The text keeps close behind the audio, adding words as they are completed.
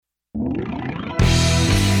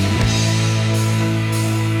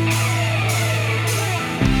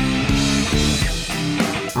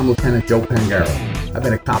I'm Lieutenant Joe Pangaro. I've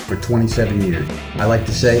been a cop for 27 years. I like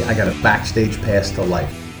to say I got a backstage pass to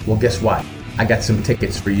life. Well, guess what? I got some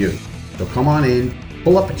tickets for you. So come on in,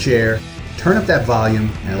 pull up a chair, turn up that volume,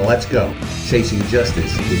 and let's go. Chasing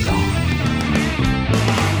Justice is on.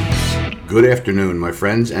 Good afternoon, my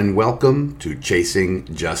friends, and welcome to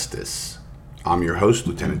Chasing Justice. I'm your host,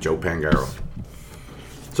 Lieutenant Joe Pangaro.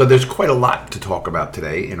 So there's quite a lot to talk about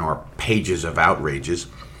today in our pages of outrages.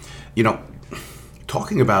 You know,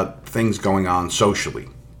 talking about things going on socially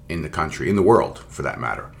in the country, in the world for that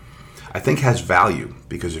matter, I think has value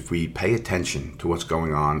because if we pay attention to what's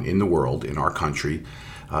going on in the world, in our country,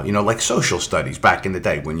 like social studies back in the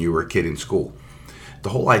day when you were a kid in school,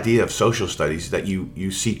 the whole idea of social studies is that you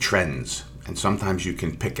see trends and sometimes you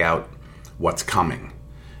can pick out what's coming.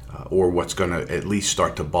 Or what's going to at least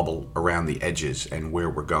start to bubble around the edges and where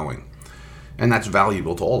we're going. And that's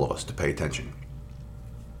valuable to all of us to pay attention.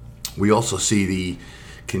 We also see the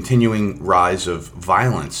continuing rise of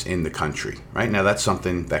violence in the country. Right now, that's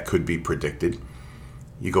something that could be predicted.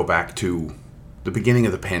 You go back to the beginning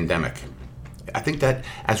of the pandemic. I think that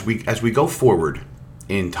as we go forward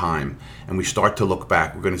in time and we start to look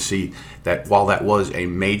back, we're going to see that while that was a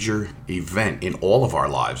major event in all of our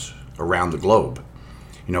lives around the globe,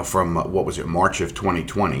 from March of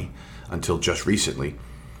 2020 until just recently,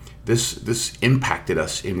 this impacted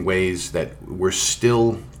us in ways that we're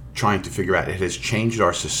still trying to figure out. It has changed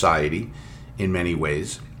our society in many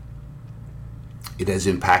ways. It has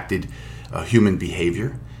impacted human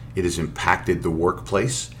behavior. It has impacted the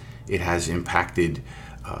workplace. It has impacted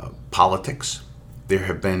politics. There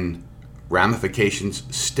have been ramifications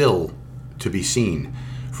still to be seen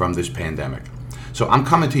from this pandemic. So I'm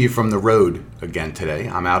coming to you from the road again today.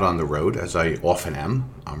 I'm out on the road, as I often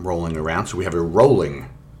am. I'm rolling around. So we have a rolling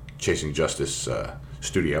Chasing Justice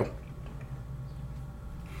studio.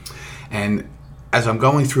 And as I'm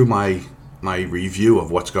going through my review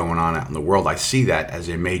of what's going on out in the world, I see that as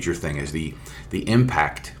a major thing, as the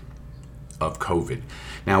impact of COVID.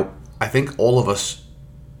 Now, I think all of us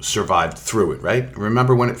survived through it, right?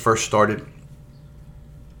 Remember when it first started?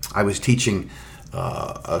 I was teaching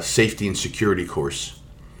a safety and security course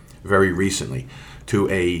very recently to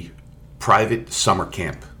a private summer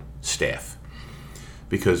camp staff,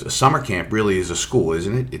 because a summer camp really is a school,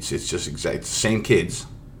 isn't it? It's the same kids,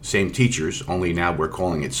 same teachers, only now we're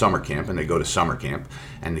calling it summer camp, and they go to summer camp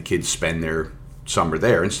and the kids spend their summer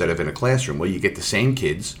there instead of in a classroom. Well, you get the same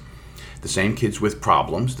kids with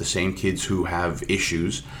problems, the same kids who have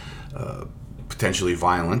issues, potentially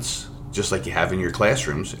violence, just like you have in your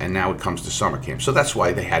classrooms, and now it comes to summer camp. So that's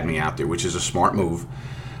why they had me out there, which is a smart move.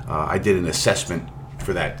 I did an assessment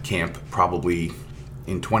for that camp probably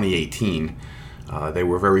in 2018. They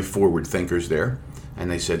were very forward thinkers there,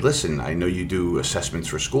 and they said, listen, I know you do assessments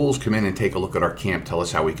for schools, come in and take a look at our camp, tell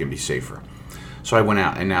us how we can be safer. So I went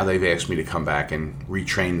out, and now they've asked me to come back and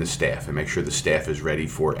retrain the staff and make sure the staff is ready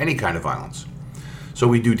for any kind of violence. So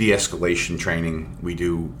we do de-escalation training, we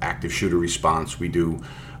do active shooter response, we do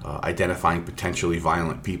identifying potentially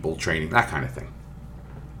violent people training, that kind of thing.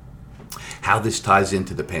 How this ties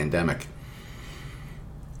into the pandemic,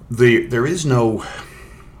 there is no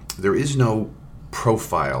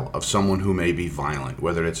profile of someone who may be violent,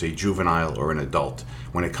 whether it's a juvenile or an adult,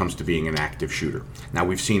 when it comes to being an active shooter. Now,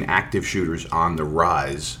 we've seen active shooters on the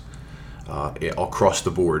rise across the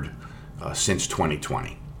board since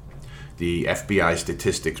 2020. The FBI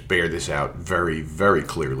statistics bear this out very, very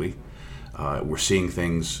clearly. We're seeing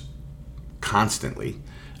things constantly.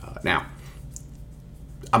 Now,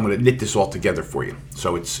 I'm going to knit this all together for you.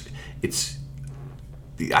 So it's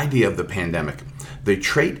the idea of the pandemic.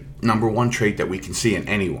 The number one trait that we can see in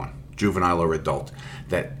anyone, juvenile or adult,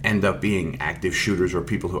 that end up being active shooters or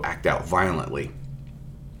people who act out violently,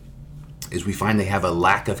 is we find they have a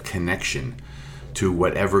lack of connection to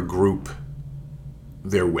whatever group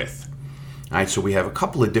they're with. All right, so we have a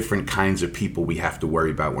couple of different kinds of people we have to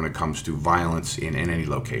worry about when it comes to violence in any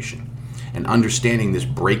location. And understanding this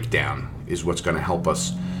breakdown is what's going to help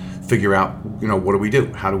us figure out, what do we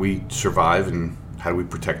do? How do we survive and how do we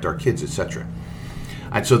protect our kids, etc.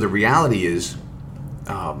 And so the reality is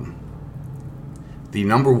the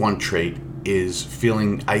number one trait is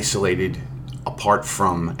feeling isolated, apart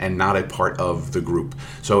from, and not a part of the group.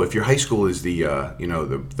 So if your high school is the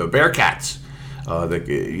Bearcats,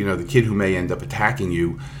 the kid who may end up attacking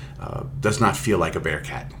you does not feel like a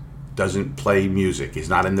Bearcat, doesn't play music, is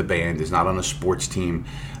not in the band, is not on a sports team,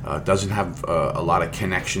 doesn't have a lot of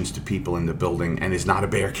connections to people in the building, and is not a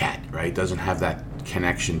Bearcat, right? Doesn't have that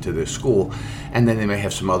connection to the school. And then they may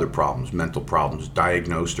have some other problems, mental problems,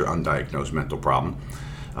 diagnosed or undiagnosed mental problem.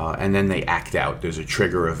 and then they act out. There's a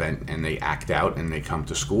trigger event, and they act out, and they come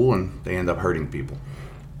to school, and they end up hurting people.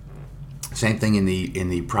 Same thing in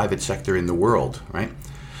the private sector in the world, right?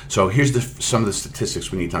 So here's some of the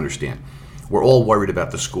statistics we need to understand. We're all worried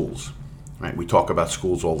about the schools, right? We talk about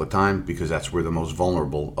schools all the time because that's where the most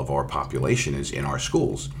vulnerable of our population is, in our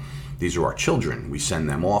schools. These are our children. We send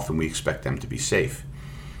them off, and we expect them to be safe.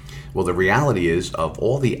 Well, the reality is, of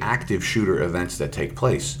all the active shooter events that take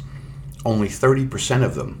place, only 30%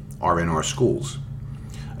 of them are in our schools.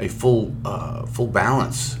 A full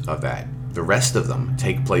balance of that, the rest of them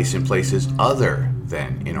take place in places other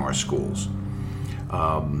than in our schools.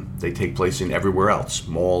 They take place in everywhere else: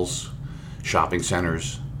 malls, shopping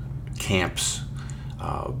centers, camps,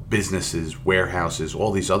 businesses, warehouses,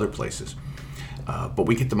 all these other places. But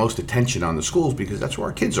we get the most attention on the schools because that's where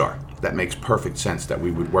our kids are. That makes perfect sense that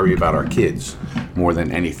we would worry about our kids more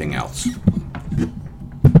than anything else.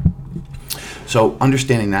 So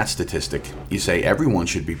understanding that statistic, you say everyone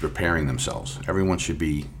should be preparing themselves. Everyone should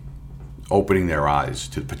be opening their eyes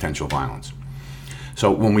to potential violence.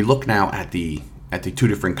 So when we look now at the two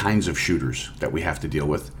different kinds of shooters that we have to deal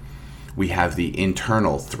with, we have the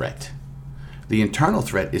internal threat. The internal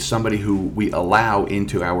threat is somebody who we allow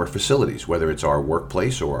into our facilities, whether it's our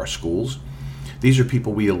workplace or our schools. These are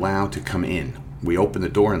people we allow to come in. We open the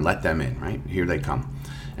door and let them in, right? Here they come.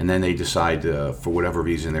 And then they decide, for whatever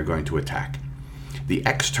reason, they're going to attack. The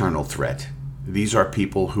external threat, these are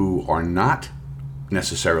people who are not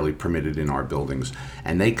necessarily permitted in our buildings,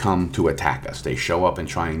 and they come to attack us. They show up and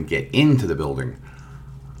try and get into the building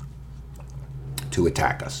to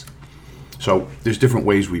attack us. So there's different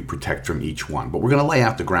ways we protect from each one, but we're going to lay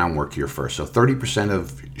out the groundwork here first. So 30%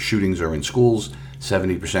 of shootings are in schools,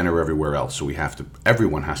 70% are everywhere else. So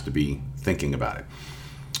everyone has to be thinking about it.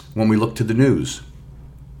 When we look to the news,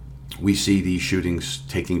 we see these shootings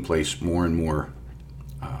taking place more and more,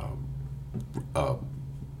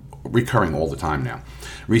 recurring all the time now.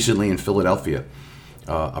 Recently in Philadelphia,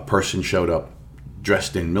 a person showed up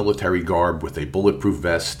dressed in military garb with a bulletproof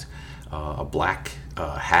vest, a black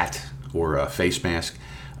hat or a face mask,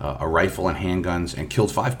 a rifle and handguns, and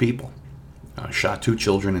killed 5 people. Shot 2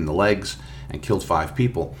 children in the legs and killed 5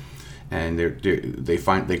 people. And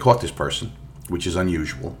they caught this person, which is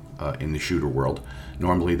unusual in the shooter world.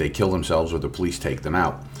 Normally they kill themselves or the police take them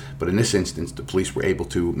out. But in this instance, the police were able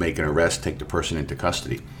to make an arrest, take the person into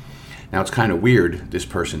custody. Now it's kind of weird, this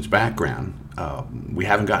person's background. We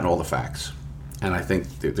haven't gotten all the facts. And I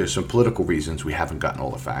think there's some political reasons we haven't gotten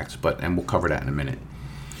all the facts, and we'll cover that in a minute.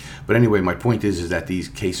 But anyway, my point is that these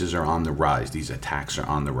cases are on the rise. These attacks are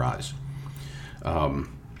on the rise.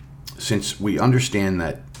 Since we understand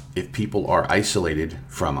that if people are isolated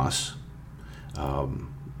from us,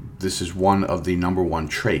 this is one of the number one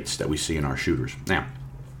traits that we see in our shooters. Now,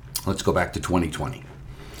 let's go back to 2020.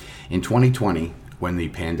 In 2020, when the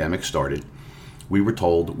pandemic started, we were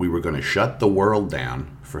told we were going to shut the world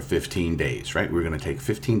down for 15 days, right? We were going to take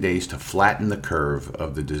 15 days to flatten the curve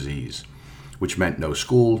of the disease, which meant no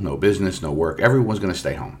school, no business, no work. Everyone was going to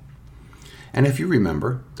stay home. And if you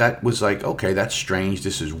remember, that was like, okay, that's strange.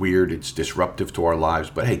 This is weird. It's disruptive to our lives.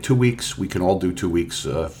 But hey, 2 weeks, we can all do 2 weeks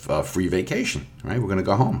of free vacation, right? We're going to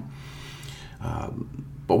go home.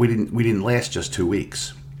 But we didn't last just 2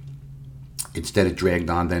 weeks. Instead, it dragged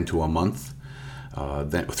on then to a month,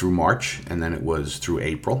 then through March, and then it was through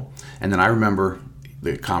April. And then I remember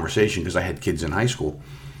the conversation, because I had kids in high school,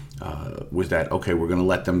 was that, okay, we're going to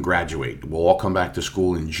let them graduate. We'll all come back to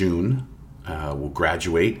school in June. We'll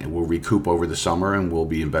graduate and we'll recoup over the summer and we'll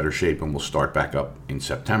be in better shape and we'll start back up in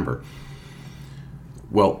September.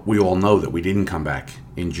 Well, we all know that we didn't come back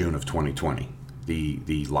in June of 2020.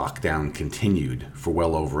 The lockdown continued for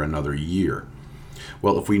well over another year.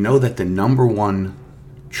 Well, if we know that the number one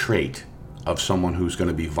trait of someone who's going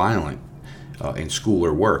to be violent in school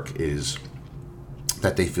or work is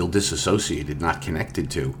that they feel disassociated, not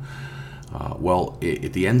connected to,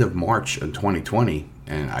 at the end of March in 2020,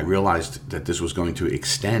 and I realized that this was going to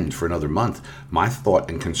extend for another month, my thought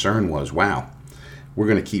and concern was, wow, we're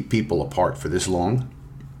going to keep people apart for this long,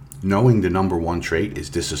 knowing the number one trait is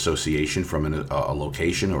disassociation from a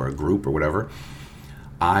location or a group or whatever.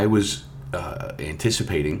 I was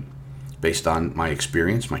anticipating, based on my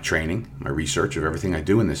experience, my training, my research of everything I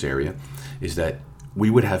do in this area, is that we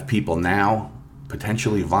would have people now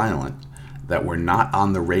potentially violent that were not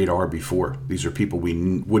on the radar before. These are people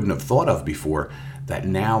we wouldn't have thought of before that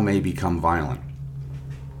now may become violent.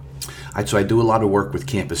 So I do a lot of work with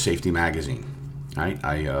Campus Safety Magazine. Right?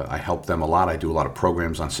 I help them a lot. I do a lot of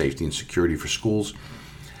programs on safety and security for schools.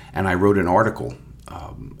 And I wrote an article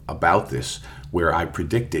about this where I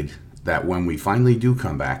predicted that when we finally do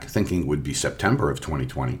come back, thinking it would be September of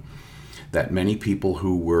 2020, that many people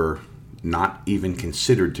who were not even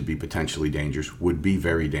considered to be potentially dangerous would be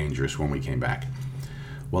very dangerous when we came back.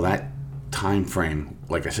 Well, that time frame,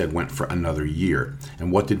 like I said, went for another year.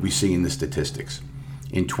 And what did we see in the statistics?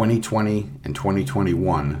 In 2020 and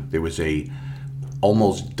 2021, there was a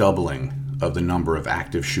almost doubling of the number of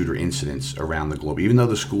active shooter incidents around the globe. Even though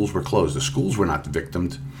the schools were closed, the schools were not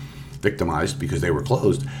victimized because they were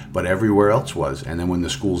closed, but everywhere else was. And then when the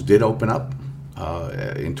schools did open up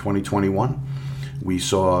in 2021, we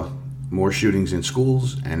saw more shootings in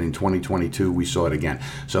schools, and in 2022 we saw it again.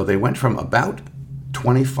 So they went from about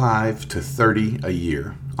 25 to 30 a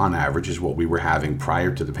year on average is what we were having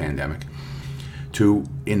prior to the pandemic, to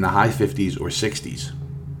in the high 50s or 60s.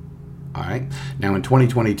 All right. Now in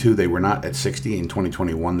 2022 they were not at 60. In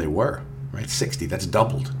 2021 they were, right? 60. That's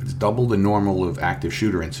doubled. It's double the normal of active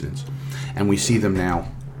shooter incidents. And we see them now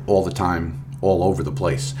all the time, all over the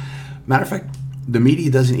place. Matter of fact, the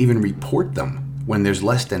media doesn't even report them when there's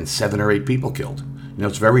less than 7 or 8 people killed. You know,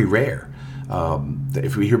 it's very rare.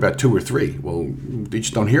 If we hear about 2 or 3, well, they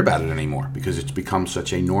just don't hear about it anymore because it's become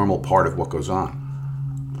such a normal part of what goes on.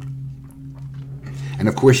 And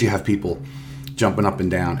of course you have people jumping up and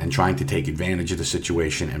down and trying to take advantage of the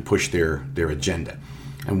situation and push their agenda.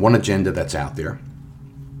 And one agenda that's out there,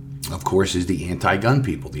 of course, is the anti-gun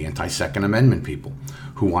people, the anti-Second Amendment people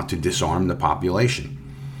who want to disarm the population.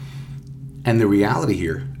 And the reality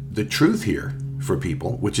here, the truth here for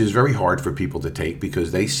people, which is very hard for people to take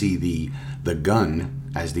because they see the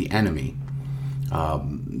gun as the enemy.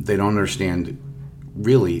 They don't understand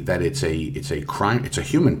really that it's a crime, it's a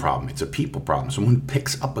human problem, it's a people problem. Someone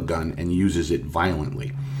picks up a gun and uses it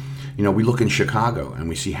violently. You know, we look in Chicago and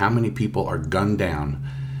we see how many people are gunned down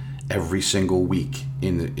every single week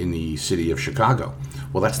in the city of Chicago.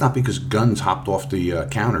 Well, that's not because guns hopped off the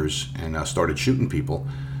counters and started shooting people.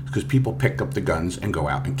 It's because people pick up the guns and go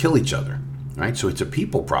out and kill each other. Right? So it's a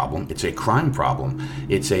people problem, it's a crime problem,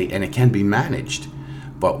 and it can be managed.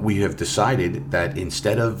 But we have decided that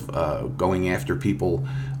instead of going after people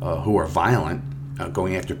who are violent,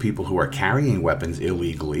 going after people who are carrying weapons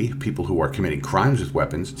illegally, people who are committing crimes with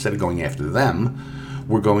weapons, instead of going after them,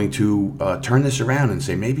 we're going to turn this around and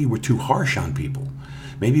say maybe we're too harsh on people.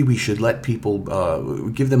 Maybe we should let people,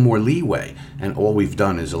 give them more leeway. And all we've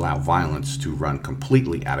done is allow violence to run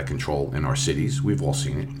completely out of control in our cities. We've all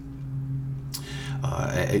seen it.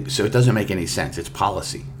 So it doesn't make any sense. It's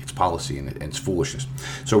policy. It's policy and it's foolishness.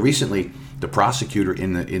 So recently, the prosecutor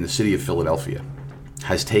in the city of Philadelphia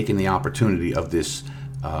has taken the opportunity of this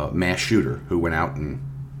mass shooter who went out and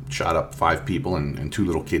shot up 5 people and 2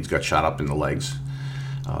 little kids got shot up in the legs.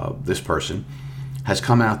 This person has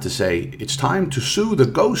come out to say it's time to sue the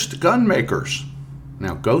ghost gun makers.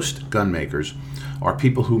 Now, ghost gun makers are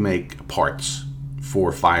people who make parts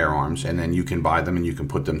for firearms, and then you can buy them and you can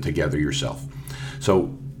put them together yourself.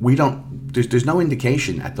 So there's no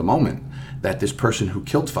indication at the moment that this person who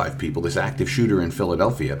killed 5 people, this active shooter in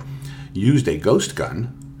Philadelphia, used a ghost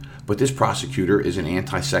gun, but this prosecutor is an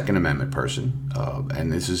anti-Second Amendment person,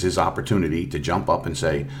 and this is his opportunity to jump up and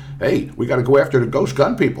say, hey, we got to go after the ghost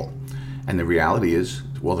gun people. And the reality is,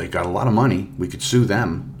 well, they got a lot of money. We could sue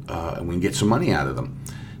them, and we can get some money out of them.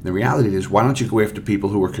 The reality is, why don't you go after people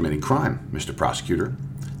who are committing crime, Mr. Prosecutor?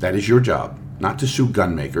 That is your job, not to sue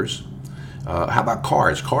gun makers. How about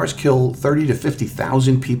cars? Cars kill 30 to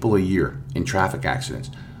 50,000 people a year in traffic accidents.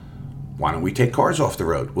 Why don't we take cars off the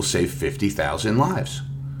road? We'll save 50,000 lives.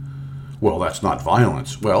 Well, that's not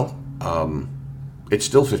violence. Well, it's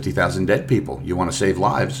still 50,000 dead people. You want to save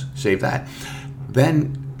lives? Save that.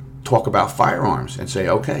 Then talk about firearms and say,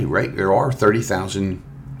 okay, right, there are 30,000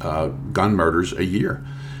 gun murders a year.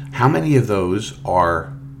 How many of those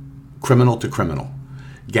are criminal to criminal,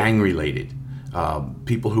 gang-related?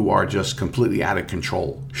 People who are just completely out of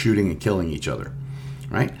control, shooting and killing each other,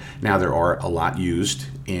 right? Now, there are a lot used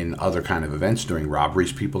in other kind of events. During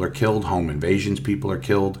robberies, people are killed. Home invasions, people are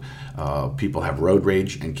killed. People have road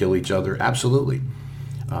rage and kill each other. Absolutely.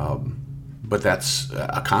 But that's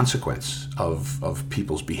a consequence of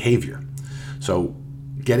people's behavior. So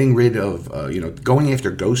getting rid of, going after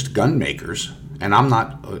ghost gun makers, and I'm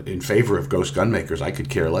not in favor of ghost gun makers. I could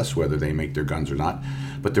care less whether they make their guns or not.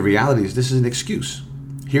 But the reality is this is an excuse.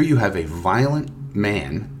 Here you have a violent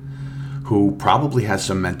man who probably has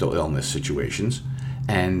some mental illness situations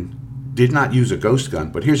and did not use a ghost gun,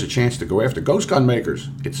 but here's a chance to go after ghost gun makers.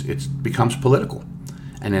 It becomes political,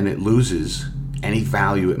 and then it loses any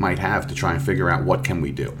value it might have to try and figure out what can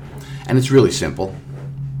we do. And it's really simple,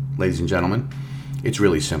 ladies and gentlemen. It's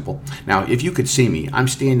really simple. Now, if you could see me, I'm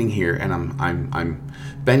standing here and I'm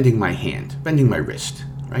bending my hand, bending my wrist,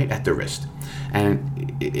 right at the wrist.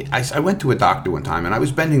 And I went to a doctor one time, and I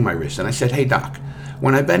was bending my wrist, and I said, "Hey, doc,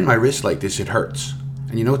 when I bend my wrist like this, it hurts."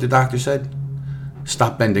 And you know what the doctor said?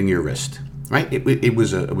 "Stop bending your wrist." Right? It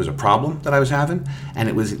was a problem that I was having, and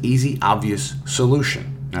it was an easy, obvious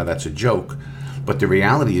solution. Now that's a joke, but the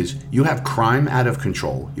reality is you have crime out of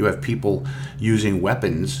control. You have people using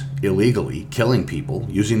weapons illegally, killing people,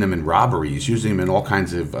 using them in robberies, using them in all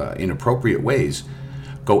kinds of inappropriate ways.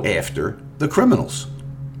 Go after the criminals.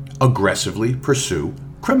 Aggressively pursue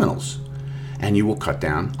criminals, and you will cut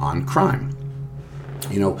down on crime.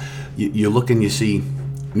 You know, you look and you see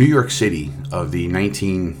New York City of the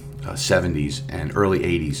 1970s and early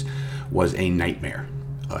 80s was a nightmare.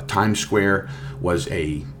 Times Square was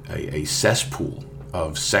a cesspool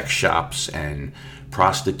of sex shops and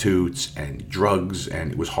prostitutes and drugs,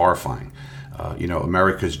 and it was horrifying.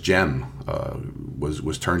 America's gem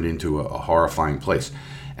was turned into a horrifying place.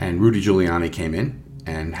 And Rudy Giuliani came in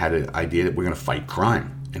and had an idea that we're going to fight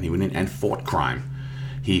crime. And he went in and fought crime.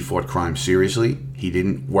 He fought crime seriously. He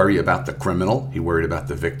didn't worry about the criminal. He worried about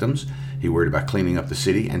the victims. He worried about cleaning up the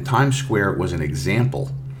city. And Times Square was an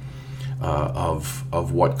example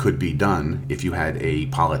of what could be done if you had a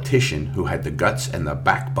politician who had the guts and the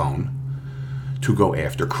backbone to go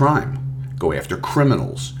after crime, go after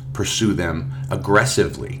criminals, pursue them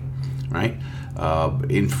aggressively, right?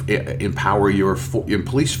 Empower your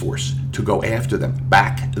police force to go after them,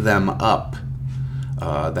 back them up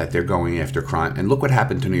that they're going after crime. And look what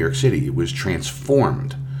happened to New York City. It was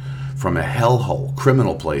transformed from a hellhole,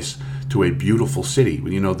 criminal place, to a beautiful city.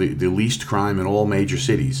 You know, the least crime in all major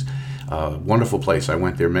cities. Wonderful place. I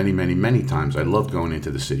went there many, many, many times. I loved going into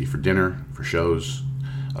the city for dinner, for shows,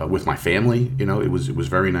 with my family. You know, it was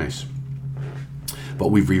very nice. But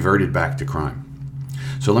we've reverted back to crime.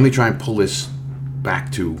 So let me try and pull this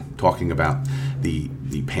back to talking about the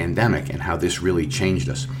pandemic and how this really changed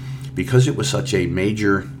us. Because it was such a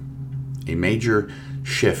major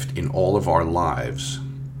shift in all of our lives,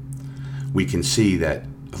 we can see that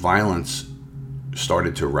violence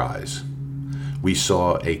started to rise. We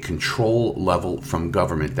saw a control level from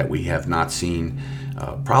government that we have not seen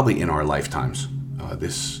probably in our lifetimes.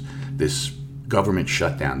 This government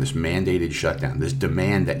shutdown, this mandated shutdown, this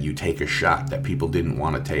demand that you take a shot that people didn't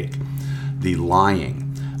want to take, the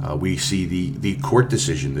lying. We see the court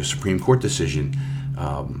decision, the Supreme Court decision,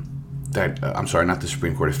 not the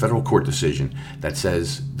Supreme Court, a federal court decision that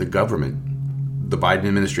says the government, the Biden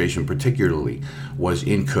administration particularly, was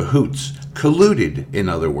in cahoots, colluded, in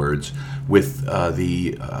other words, with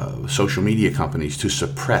the social media companies to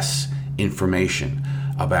suppress information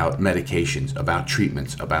about medications, about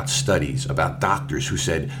treatments, about studies, about doctors who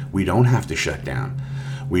said, we don't have to shut down.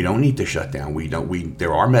 We don't need to shut down.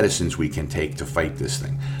 There are medicines we can take to fight this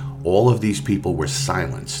thing. All of these people were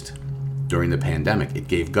silenced during the pandemic. It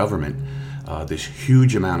gave government this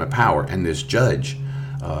huge amount of power. And this judge,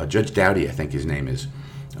 Judge Dowdy, I think his name is,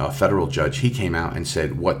 a federal judge, he came out and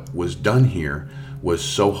said what was done here was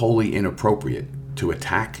so wholly inappropriate to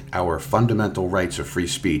attack our fundamental rights of free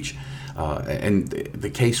speech. And the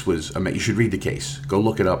case was, you should read the case. Go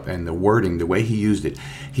look it up. And the wording, the way he used it,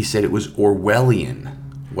 he said it was Orwellian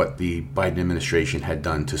what the Biden administration had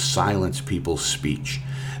done to silence people's speech.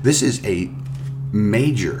 This is a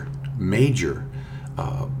major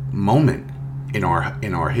moment in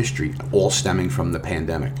our history, all stemming from the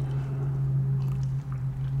pandemic.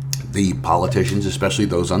 The politicians, especially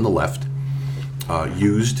those on the left,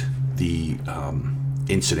 used the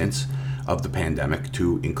incidents of the pandemic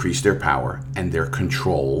to increase their power and their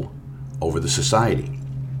control over the society.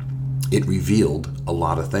 It revealed a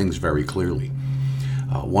lot of things very clearly.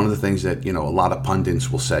 One of the things that a lot of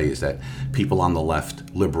pundits will say is that people on the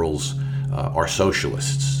left, liberals, are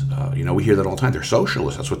socialists. We hear that all the time. They're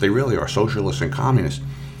socialists. That's what they really are, socialists and communists.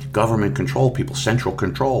 Government control people, central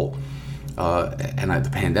control. And the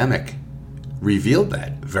pandemic revealed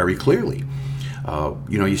that very clearly.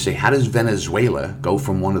 You say, how does Venezuela go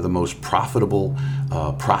from one of the most profitable,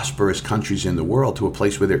 prosperous countries in the world to a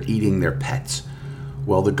place where they're eating their pets?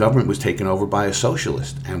 Well, the government was taken over by a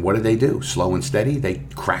socialist. And what did they do? Slow and steady. They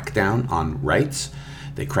cracked down on rights.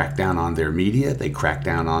 They cracked down on their media. They cracked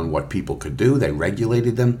down on what people could do. They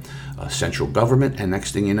regulated them, central government. And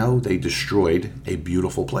next thing you know, they destroyed a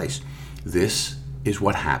beautiful place. This is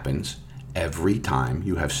what happens every time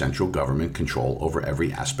you have central government control over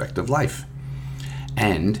every aspect of life.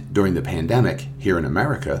 And during the pandemic here in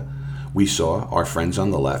America, we saw our friends on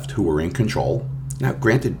the left who were in control. Now,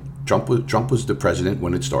 granted, Trump was the president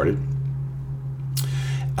when it started,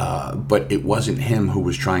 but it wasn't him who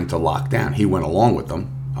was trying to lock down. He went along with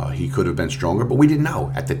them. He could have been stronger, but we didn't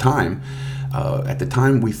know at the time. At the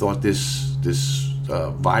time, we thought this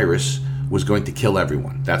virus was going to kill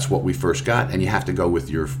everyone. That's what we first got, and you have to go with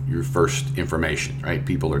your first information, right?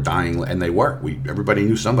 People are dying, and they were. Everybody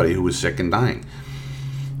knew somebody who was sick and dying.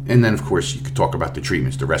 And then, of course, you could talk about the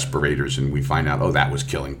treatments, the respirators, and we find out, that was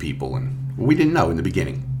killing people, and we didn't know in the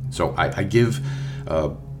beginning. So I give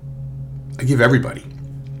everybody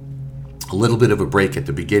a little bit of a break at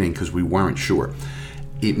the beginning because we weren't sure.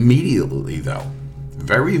 Immediately, though,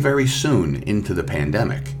 very, very soon into the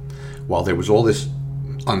pandemic, while there was all this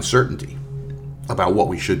uncertainty about what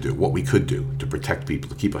we should do, what we could do to protect people,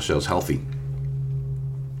 to keep ourselves healthy,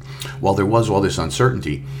 while there was all this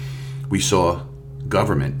uncertainty, we saw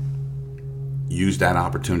government use that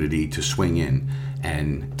opportunity to swing in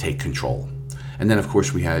and take control. And then, of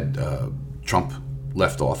course, we had Trump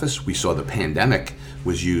left office. We saw the pandemic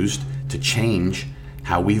was used to change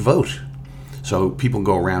how we vote. So people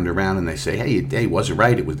go around and they say, hey, was it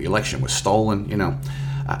right? The election was stolen.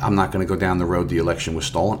 I'm not going to go down the road the election was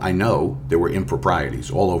stolen. I know there were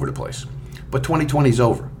improprieties all over the place. But 2020 is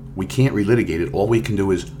over. We can't relitigate it. All we can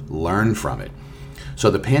do is learn from it. So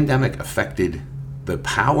the pandemic affected the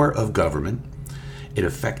power of government. It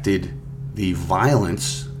affected the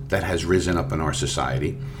violence that has risen up in our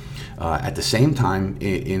society. At the same time,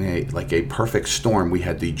 in a perfect storm, we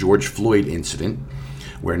had the George Floyd incident,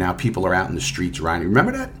 where now people are out in the streets rioting.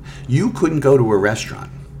 Remember that? You couldn't go to a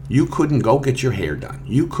restaurant. You couldn't go get your hair done.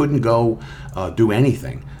 You couldn't go do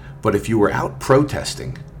anything. But if you were out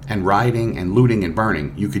protesting and rioting and looting and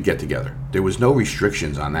burning, you could get together. There was no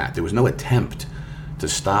restrictions on that. There was no attempt to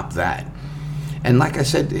stop that. And like I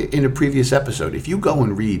said in a previous episode, if you go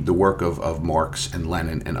and read the work of Marx and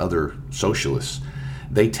Lenin and other socialists,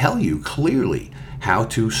 they tell you clearly how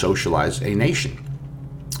to socialize a nation.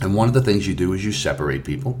 And one of the things you do is you separate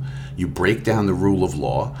people, you break down the rule of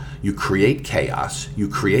law, you create chaos, you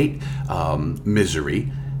create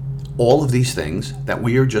misery, all of these things that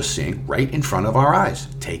we are just seeing right in front of our eyes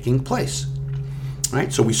taking place.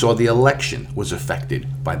 Right? So we saw the election was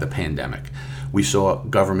affected by the pandemic. We saw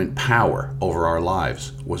government power over our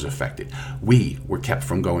lives was affected. We were kept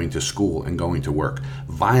from going to school and going to work.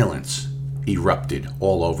 Violence erupted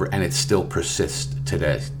all over, and it still persists to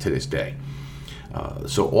this day.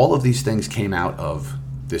 So all of these things came out of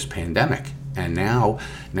this pandemic, and now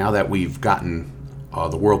that we've gotten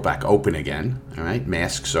the world back open again, all right,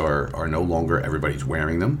 masks are no longer everybody's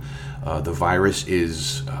wearing them. The virus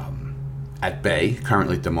is at bay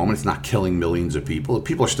currently at the moment. It's not killing millions of people.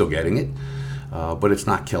 People are still getting it, but it's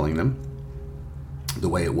not killing them the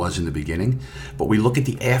way it was in the beginning. But we look at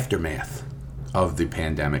the aftermath of the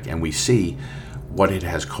pandemic and we see what it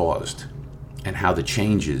has caused and how the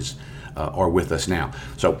changes are with us now.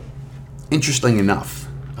 So, interesting enough,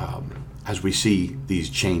 as we see these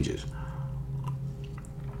changes,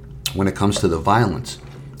 when it comes to the violence,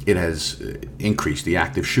 it has increased. The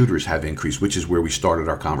active shooters have increased, which is where we started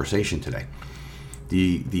our conversation today.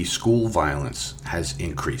 The school violence has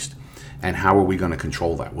increased. And how are we going to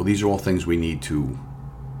control that? Well, these are all things we need to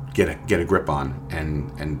get a grip on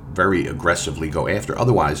and very aggressively go after.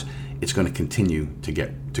 Otherwise, it's going to continue to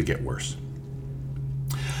get worse.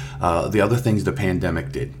 The other things the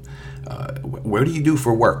pandemic did. Where do you do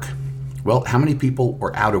for work? Well, how many people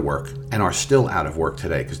were out of work and are still out of work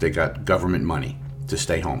today because they got government money to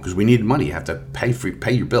stay home? Because we need money. You have to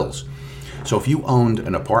pay your bills. So if you owned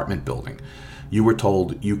an apartment building, you were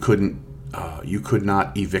told you could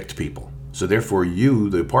not evict people. So therefore, you,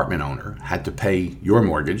 the apartment owner, had to pay your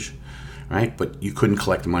mortgage, right? But you couldn't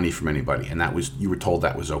collect money from anybody, and you were told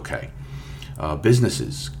that was okay.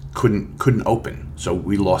 Businesses couldn't open, so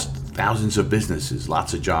we lost thousands of businesses,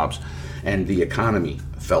 lots of jobs, and the economy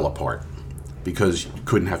fell apart because you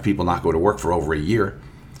couldn't have people not go to work for over a year.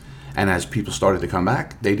 And as people started to come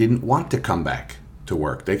back, they didn't want to come back to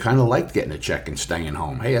work. They kind of liked getting a check and staying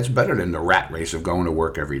home. Hey, that's better than the rat race of going to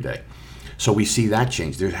work every day. So we see that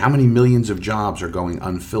change. There's how many millions of jobs are going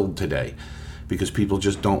unfilled today because people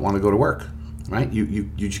just don't want to go to work, right? You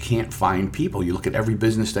just can't find people. You look at every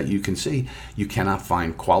business that you can see, you cannot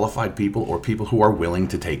find qualified people or people who are willing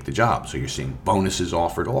to take the job. So you're seeing bonuses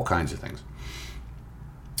offered, all kinds of things.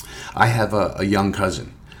 I have a young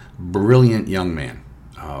cousin, brilliant young man,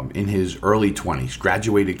 in his early 20s,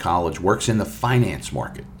 graduated college, works in the financial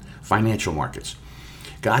markets,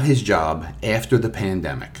 got his job after the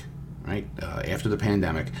pandemic, right? After the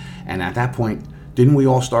pandemic. And at that point, didn't we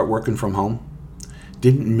all start working from home?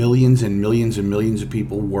 Didn't millions and millions and millions of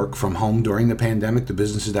people work from home during the pandemic, the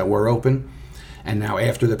businesses that were open? And now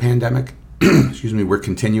after the pandemic, we're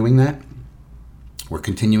continuing that. We're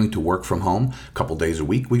continuing to work from home. A couple days a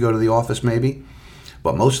week we go to the office maybe,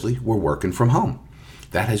 but mostly we're working from home.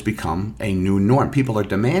 That has become a new norm. People are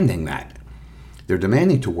demanding that. they're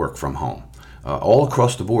demanding to work from home, all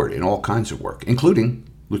across the board in all kinds of work, including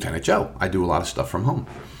Lieutenant Joe. I do a lot of stuff from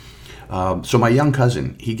home. So my young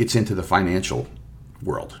cousin, he gets into the financial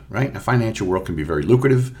world, right? The financial world can be very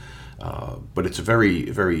lucrative, but it's a very,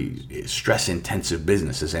 very stress-intensive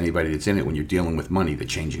business, as anybody that's in it, when you're dealing with money, the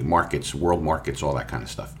changing markets, world markets, all that kind of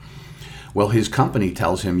stuff. Well, his company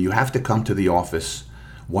tells him, you have to come to the office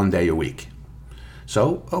 1 day a week.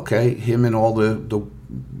 So, okay, him and all the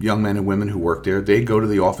young men and women who work there, they go to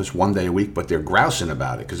the office 1 day a week, but they're grousing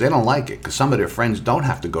about it because they don't like it, because some of their friends don't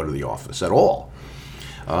have to go to the office at all.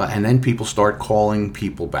 And then people start calling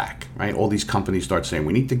people back, right? All these companies start saying,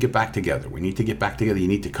 we need to get back together. We need to get back together. You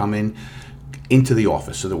need to come into the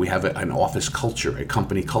office so that we have an office culture, a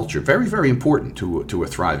company culture. Very, very important to a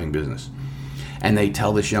thriving business. And they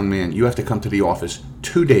tell this young man, you have to come to the office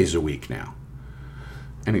 2 days a week now.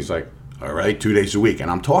 And he's like, all right, 2 days a week. And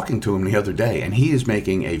I'm talking to him the other day, and he is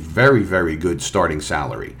making a very, very good starting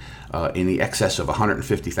salary in the excess of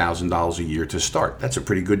 $150,000 a year to start. That's a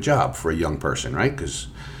pretty good job for a young person, right? Because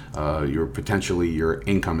your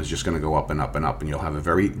income is just going to go up and up and up, and you'll have a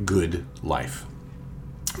very good life,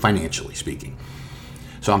 financially speaking.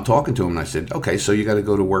 So I'm talking to him, and I said, okay, so you got to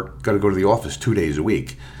go to work, got to go to the office 2 days a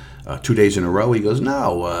week. 2 days in a row? He goes,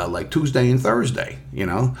 no, like Tuesday and Thursday,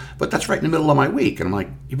 but that's right in the middle of my week. And I'm like,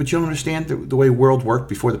 yeah, but you don't understand the way world worked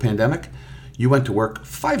before the pandemic? You went to work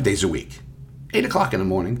 5 days a week, 8 o'clock in the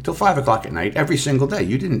morning till 5 o'clock at night, every single day.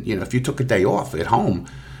 You didn't, if you took a day off at home,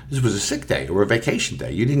 this was a sick day or a vacation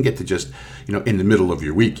day. You didn't get to just, in the middle of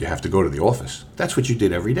your week, you have to go to the office. That's what you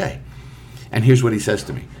did every day. And here's what he says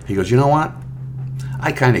to me. He goes, you know what?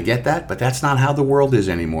 I kind of get that, but that's not how the world is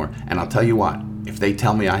anymore. And I'll tell you what, if they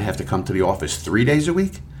tell me I have to come to the office 3 days a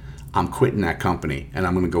week, I'm quitting that company and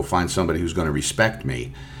I'm going to go find somebody who's going to respect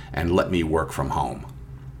me and let me work from home.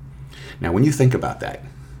 Now, when you think about that,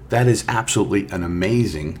 that is absolutely an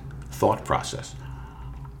amazing thought process.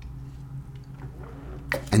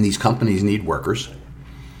 And these companies need workers.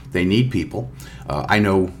 They need people. I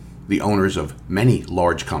know the owners of many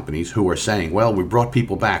large companies who are saying, well, we brought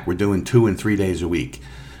people back. We're doing 2 and 3 days a week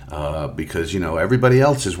because, everybody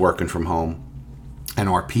else is working from home. And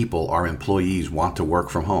our people, our employees, want to work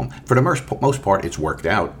from home. For the most part, it's worked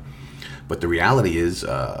out. But the reality is,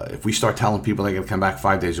 if we start telling people they're going to come back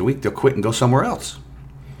 5 days a week, they'll quit and go somewhere else.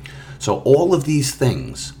 So all of these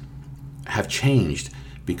things have changed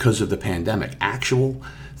because of the pandemic. Actual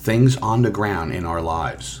things on the ground in our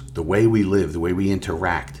lives, the way we live, the way we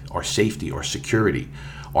interact, our safety, our security,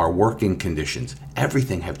 our working conditions,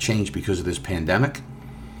 everything have changed because of this pandemic.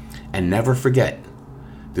 And never forget,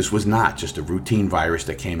 this was not just a routine virus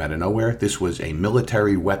that came out of nowhere. This was a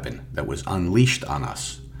military weapon that was unleashed on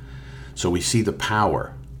us. So we see the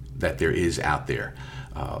power that there is out there.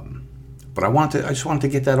 But I just wanted to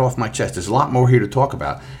get that off my chest. There's a lot more here to talk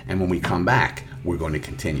about. And when we come back, we're going to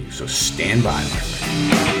continue. So stand by, my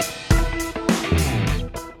friend.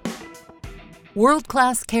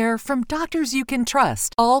 World-class care from doctors you can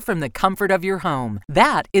trust, all from the comfort of your home.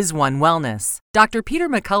 That is One Wellness. Dr. Peter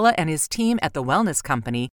McCullough and his team at The Wellness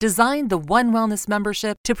Company designed the One Wellness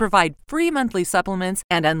membership to provide free monthly supplements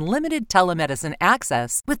and unlimited telemedicine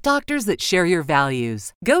access with doctors that share your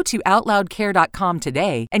values. Go to OutLoudCare.com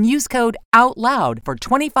today and use code OUTLOUD for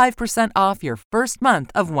 25% off your first month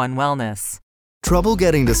of One Wellness. Trouble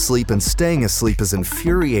getting to sleep and staying asleep is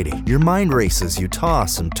infuriating. Your mind races, you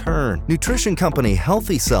toss and turn. Nutrition company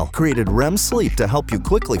Healthy Cell created REM sleep to help you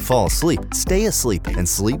quickly fall asleep, stay asleep, and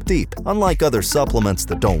sleep deep. Unlike other supplements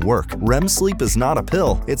that don't work, REM sleep is not a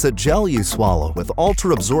pill. It's a gel you swallow with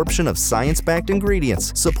ultra-absorption of science-backed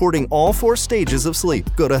ingredients supporting all 4 stages of sleep.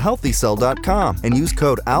 Go to HealthyCell.com and use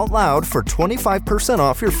code OUTLOUD for 25%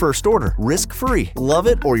 off your first order. Risk-free. Love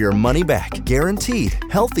it or your money back. Guaranteed.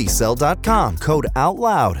 HealthyCell.com. Code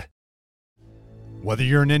OUTLOUD. Whether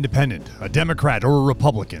you're an independent, a Democrat, or a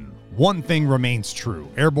Republican, one thing remains true.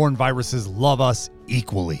 Airborne viruses love us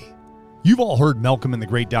equally. You've all heard Malcolm and the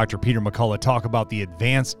great Dr. Peter McCullough talk about the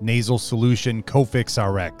advanced nasal solution Cofix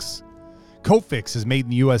RX. Cofix is made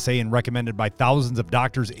in the USA and recommended by thousands of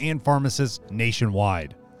doctors and pharmacists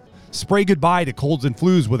nationwide. Spray goodbye to colds and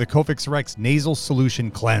flus with a Cofix RX nasal solution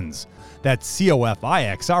cleanse. That's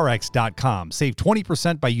COFIXRX.com. Save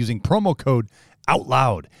 20% by using promo code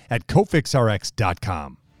OUTLOUD at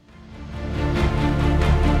COFIXRX.com.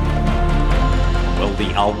 Well,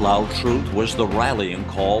 the Out Loud Truth was the rallying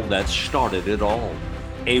call that started it all.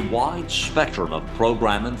 A wide spectrum of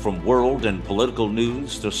programming from world and political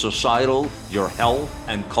news to societal, your health,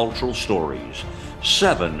 and cultural stories.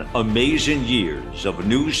 7 amazing years of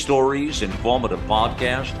news stories, informative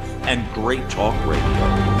podcasts, and great talk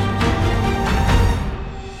radio.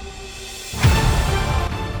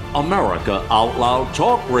 America Out Loud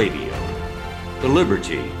Talk Radio.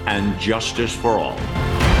 Liberty and justice for all.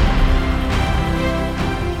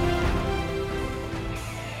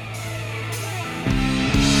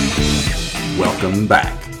 Welcome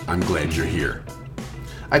back. I'm glad you're here. All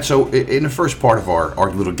right, so in the first part of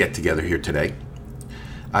our little get-together here today,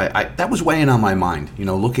 that was weighing on my mind,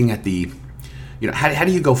 looking at how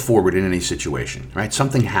do you go forward in any situation, right?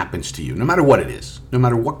 Something happens to you, no matter what it is, no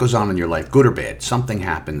matter what goes on in your life, good or bad, something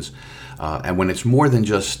happens. And when it's more than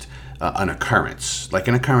just an occurrence, like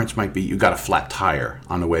an occurrence might be you got a flat tire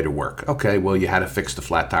on the way to work. Okay, well, you had to fix the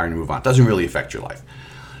flat tire and move on. It doesn't really affect your life.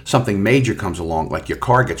 Something major comes along, like your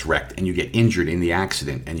car gets wrecked and you get injured in the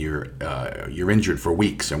accident and you're injured for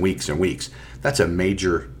weeks and weeks and weeks. That's a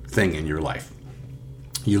major thing in your life.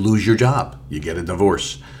 You lose your job, you get a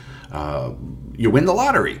divorce, you win the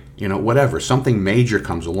lottery, whatever. Something major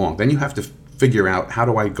comes along. Then you have to figure out, how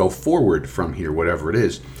do I go forward from here, whatever it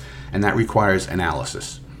is. And that requires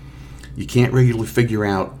analysis. You can't really figure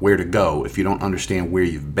out where to go if you don't understand where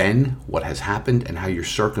you've been, what has happened, and how your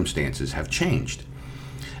circumstances have changed.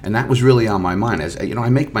 And that was really on my mind. As I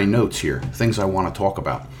make my notes here, things I want to talk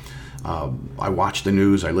about. I watch the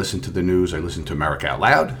news, I listen to the news, I listen to America Out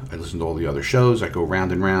Loud, I listen to all the other shows, I go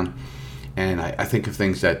round and round, and I think of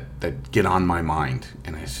things that get on my mind,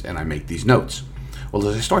 and I make these notes. Well,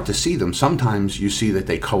 as I start to see them, sometimes you see that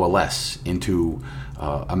they coalesce into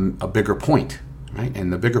a bigger point, right?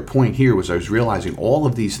 And the bigger point here was I was realizing all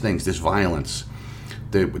of these things, this violence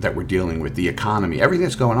that we're dealing with, the economy, everything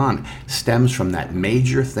that's going on stems from that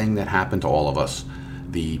major thing that happened to all of us,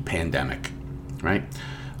 the pandemic, right?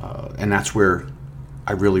 And that's where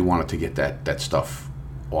I really wanted to get that stuff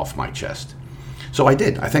off my chest. So I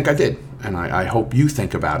did. I think I did. And I hope you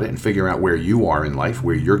think about it and figure out where you are in life,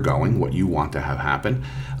 where you're going, what you want to have happen,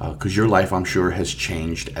 because your life, I'm sure, has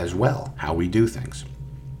changed as well, how we do things.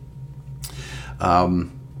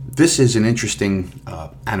 This is an interesting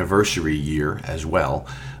anniversary year as well.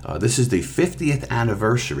 This is the 50th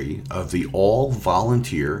anniversary of the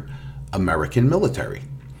all-volunteer American military,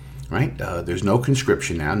 right? There's no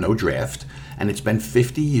conscription now, no draft, and it's been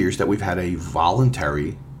 50 years that we've had a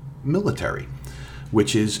voluntary military,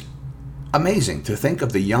 which is amazing to think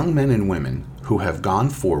of the young men and women who have gone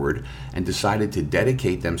forward and decided to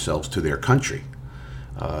dedicate themselves to their country.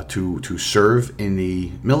 To serve in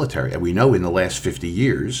the military. And we know in the last 50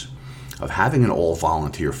 years of having an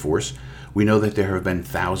all-volunteer force, we know that there have been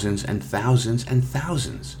thousands and thousands and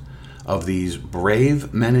thousands of these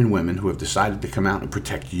brave men and women who have decided to come out and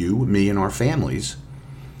protect you, me, and our families,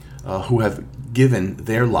 who have given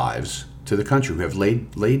their lives to the country, who have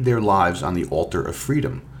laid their lives on the altar of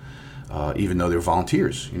freedom, even though they're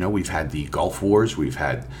volunteers. We've had the Gulf Wars, we've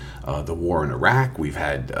had the war in Iraq, we've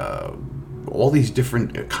had all these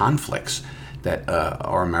different conflicts that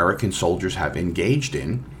our American soldiers have engaged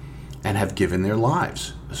in and have given their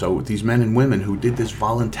lives. So these men and women who did this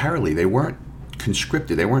voluntarily, they weren't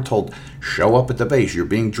conscripted. They weren't told, show up at the base, you're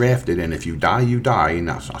being drafted, and if you die, you die in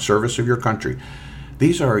service of your country.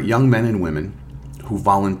 These are young men and women who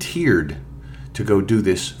volunteered to go do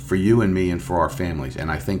this for you and me and for our families. And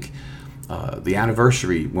I think the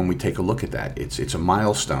anniversary, when we take a look at that, it's a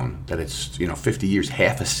milestone that it's 50 years,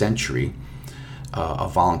 half a century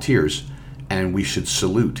of volunteers, and we should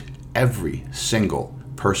salute every single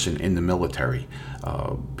person in the military,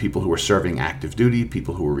 people who are serving active duty,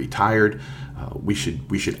 people who are retired. We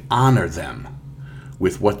should honor them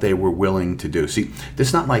with what they were willing to do. See,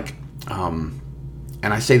 it's not like, and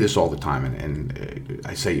I say this all the time, and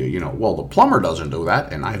I say, well, the plumber doesn't do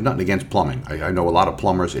that, and I have nothing against plumbing. I know a lot of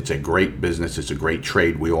plumbers. It's a great business. It's a great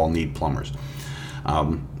trade. We all need plumbers.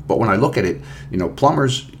 But when I look at it,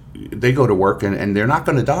 plumbers, they go to work and they're not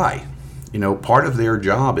going to die. Part of their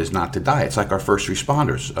job is not to die. It's like our first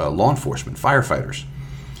responders, law enforcement, firefighters.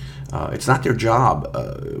 It's not their job,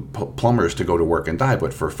 plumbers, to go to work and die,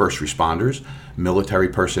 but for first responders, military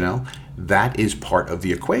personnel, that is part of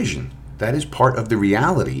the equation. That is part of the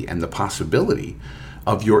reality and the possibility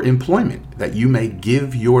of your employment, that you may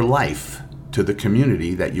give your life to the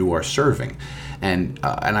community that you are serving. And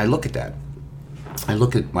I look at that. I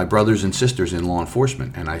look at my brothers and sisters in law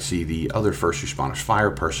enforcement, and I see the other first responders,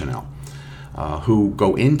 fire personnel, who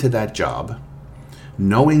go into that job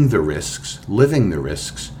knowing the risks, living the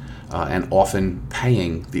risks, and often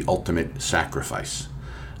paying the ultimate sacrifice.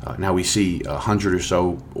 Now we see 100 or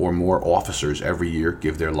so or more officers every year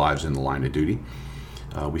give their lives in the line of duty.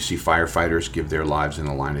 We see firefighters give their lives in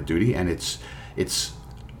the line of duty, and it's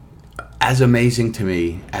as amazing to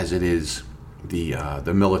me as it is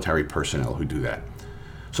the military personnel who do that.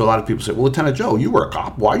 So a lot of people say, well, Lieutenant Joe, you were a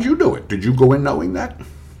cop. Why'd you do it? Did you go in knowing that?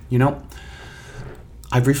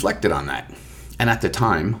 I've reflected on that. And at the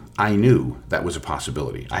time, I knew that was a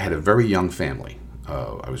possibility. I had a very young family.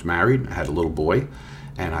 I was married, I had a little boy,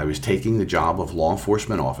 and I was taking the job of law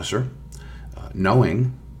enforcement officer,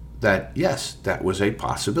 knowing that, yes, that was a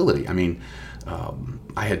possibility. I mean,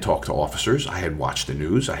 I had talked to officers, I had watched the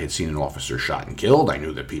news, I had seen an officer shot and killed, I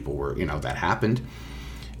knew that people were, that happened.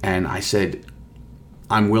 And I said,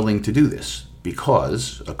 I'm willing to do this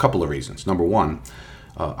because a couple of reasons. Number one,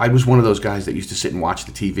 I was one of those guys that used to sit and watch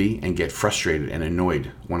the TV and get frustrated and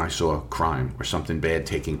annoyed when I saw a crime or something bad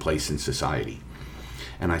taking place in society.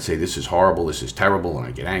 And I'd say, this is horrible, this is terrible, and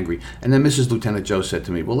I'd get angry. And then Mrs. Lieutenant Joe said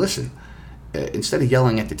to me, well, listen, instead of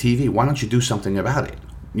yelling at the TV, why don't you do something about it?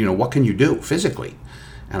 What can you do physically?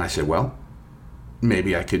 And I said, well,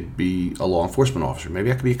 maybe I could be a law enforcement officer.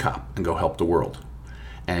 Maybe I could be a cop and go help the world.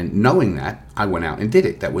 And knowing that, I went out and did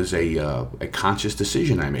it. That was a conscious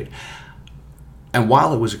decision I made. And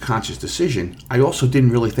while it was a conscious decision, I also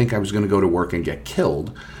didn't really think I was going to go to work and get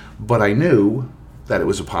killed, but I knew that it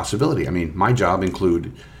was a possibility. I mean, my job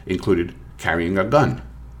included carrying a gun,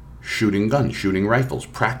 shooting guns, shooting rifles,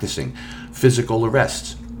 practicing physical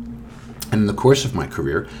arrests. And in the course of my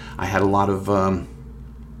career, I had a lot of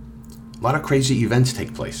crazy events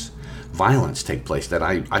take place, violence take place that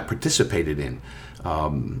I participated in.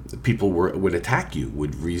 People would attack you,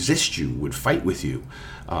 would resist you, would fight with you.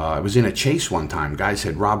 I was in a chase one time. Guys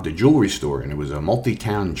had robbed a jewelry store, and it was a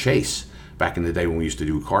multi-town chase back in the day when we used to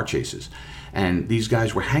do car chases. And these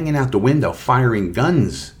guys were hanging out the window firing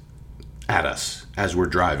guns at us as we're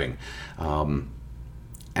driving. And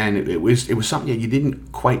it was something that you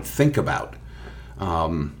didn't quite think about.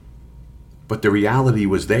 But the reality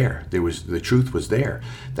was there. The truth was there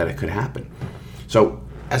that it could happen. So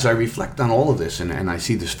as I reflect on all of this, and I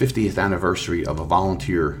see this 50th anniversary of a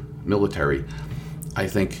volunteer military, I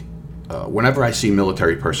think whenever I see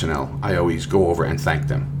military personnel, I always go over and thank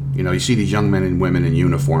them. You see these young men and women in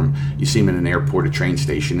uniform, you see them in an airport, a train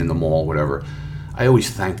station, in the mall, whatever. I always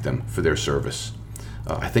thank them for their service.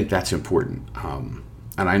 I think that's important.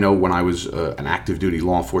 And I know when I was an active duty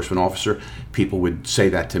law enforcement officer, people would say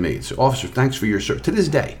that to me. So, officer, thanks for your service. To this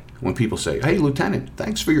day, when people say, hey, Lieutenant,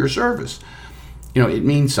 thanks for your service, it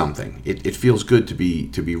means something. It feels good to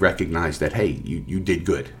be recognized that, hey, you did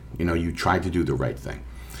good. You tried to do the right thing.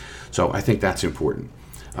 So I think that's important.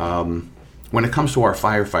 When it comes to our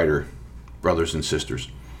firefighter brothers and sisters,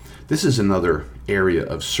 this is another area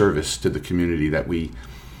of service to the community that we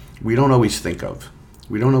don't always think of.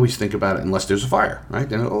 We don't always think about it unless there's a fire, right?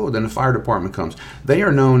 Then the fire department comes. They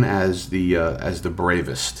are known as the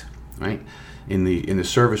bravest, right? In the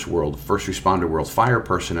service world, first responder world, fire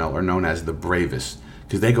personnel are known as the bravest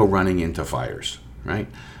because they go running into fires, right?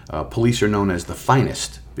 Police are known as the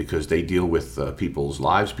finest because they deal with people's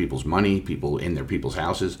lives, people's money, people in their people's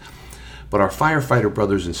houses. But our firefighter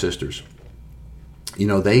brothers and sisters,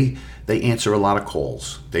 they answer a lot of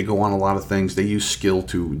calls. They go on a lot of things. They use skill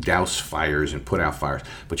to douse fires and put out fires.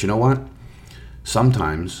 But you know what?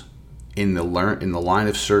 Sometimes in the line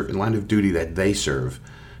of duty that they serve,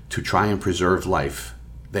 to try and preserve life,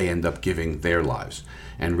 they end up giving their lives.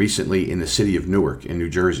 And recently in the city of Newark in New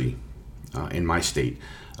Jersey, in my state,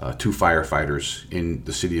 2 firefighters in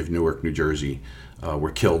the city of Newark, New Jersey,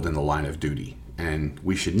 were killed in the line of duty. And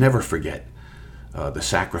we should never forget the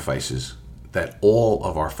sacrifices that all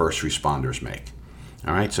of our first responders make.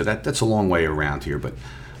 All right, so that's a long way around here, but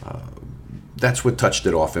that's what touched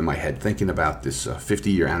it off in my head, thinking about this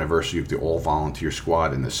 50-year anniversary of the all-volunteer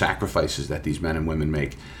squad and the sacrifices that these men and women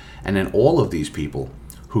make, and then all of these people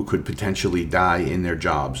who could potentially die in their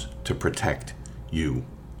jobs to protect you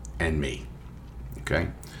and me. Okay?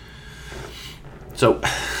 So,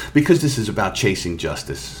 because this is about chasing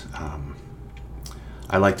justice,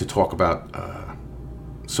 I like to talk about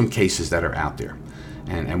some cases that are out there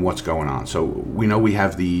and what's going on. So we know we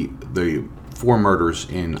have the 4 murders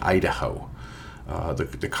in Idaho,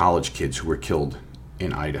 the college kids who were killed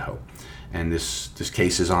in Idaho. And this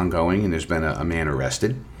case is ongoing, and there's been a man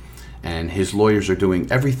arrested. And his lawyers are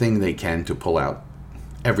doing everything they can to pull out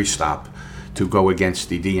every stop to go against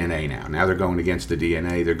the DNA now. Now they're going against the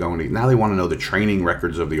DNA. Now they want to know the training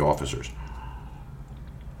records of the officers.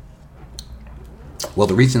 Well,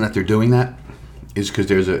 the reason that they're doing that is because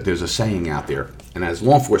there's a saying out there, and as a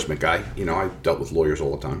law enforcement guy, I've dealt with lawyers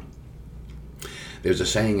all the time. There's a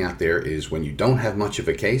saying out there is when you don't have much of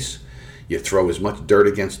a case, you throw as much dirt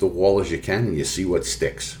against the wall as you can and you see what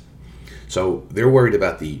sticks. So they're worried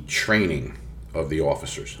about the training of the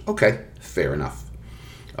officers. Okay, fair enough.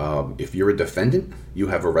 If you're a defendant, you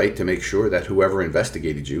have a right to make sure that whoever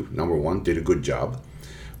investigated you, number one, did a good job,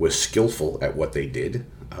 was skillful at what they did,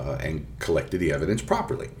 and collected the evidence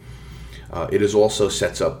properly. It is also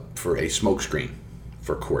sets up for a smokescreen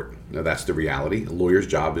for court. Now that's the reality. A lawyer's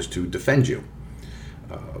job is to defend you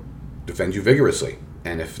vigorously.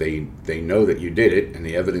 And if they know that you did it and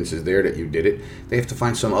the evidence is there that you did it, they have to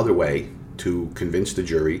find some other way to convince the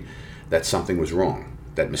jury that something was wrong,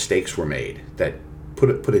 that mistakes were made, that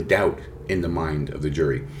put a doubt in the mind of the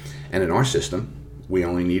jury. And in our system, we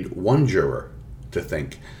only need one juror to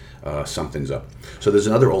think something's up. So there's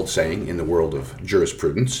another old saying in the world of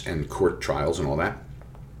jurisprudence and court trials and all that.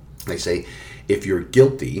 They say, if you're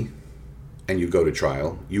guilty and you go to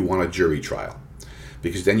trial, you want a jury trial.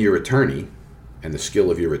 Because then your attorney and the skill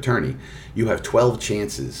of your attorney, you have 12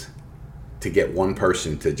 chances to get one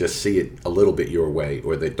person to just see it a little bit your way,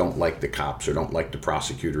 or they don't like the cops or don't like the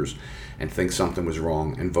prosecutors and think something was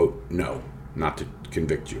wrong and vote no, not to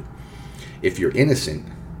convict you. If you're innocent,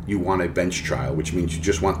 you want a bench trial, which means you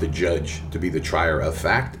just want the judge to be the trier of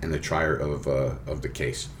fact and the trier of the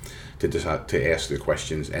case, to decide, to ask the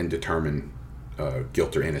questions and determine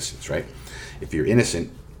guilt or innocence, right? If you're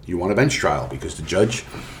innocent, you want a bench trial because the judge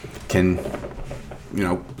can,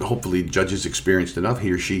 hopefully the judge is experienced enough,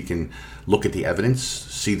 he or she can look at the evidence,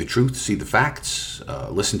 see the truth, see the facts,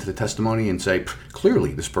 listen to the testimony and say,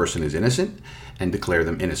 clearly this person is innocent, and declare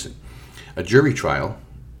them innocent. A jury trial,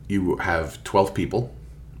 you have 12 people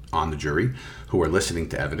on the jury who are listening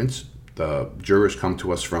to evidence. The jurors come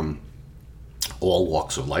to us from all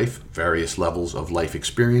walks of life, various levels of life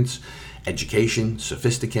experience, education,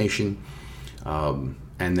 sophistication,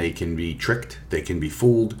 and they can be tricked, they can be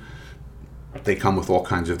fooled. They come with all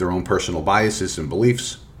kinds of their own personal biases and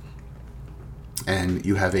beliefs, and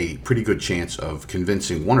you have a pretty good chance of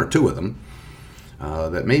convincing one or two of them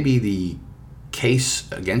that maybe the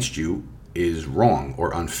case against you is wrong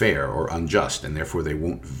or unfair or unjust, and therefore they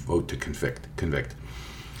won't vote to convict.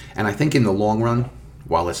 And I think in the long run,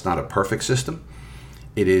 while it's not a perfect system,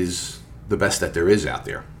 it is the best that there is out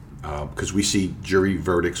there, because we see jury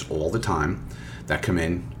verdicts all the time that come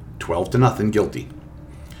in 12-0 guilty.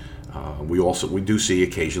 We do see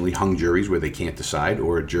occasionally hung juries where they can't decide,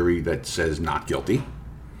 or a jury that says not guilty.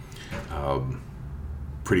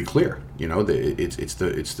 Pretty clear, it's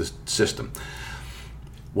the system.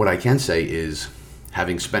 What I can say is,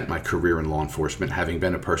 having spent my career in law enforcement, having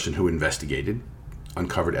been a person who investigated,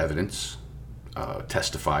 uncovered evidence,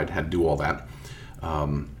 testified, had to do all that,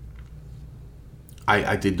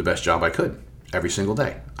 I did the best job I could every single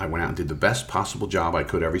day. I went out and did the best possible job I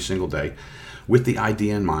could every single day, with the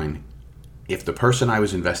idea in mind, if the person I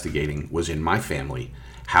was investigating was in my family,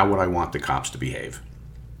 how would I want the cops to behave?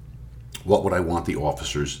 What would I want the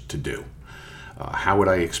officers to do? How would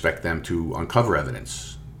I expect them to uncover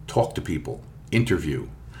evidence, talk to people, interview,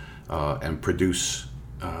 and produce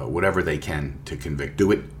whatever they can to convict?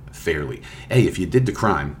 Do it fairly. Hey, if you did the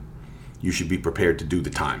crime, you should be prepared to do the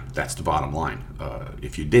time. That's the bottom line.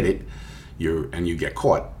 If you did it, and you get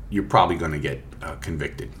caught, you're probably going to get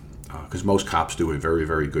convicted, because most cops do a very,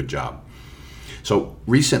 very good job. So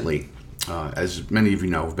recently, as many of you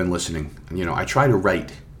know, have been listening, I try to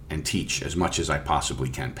write and teach as much as I possibly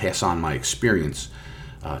can, pass on my experience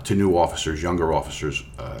to new officers, younger officers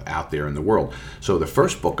out there in the world. So the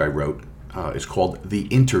first book I wrote is called The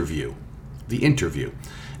Interview. The Interview.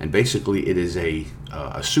 And basically it is a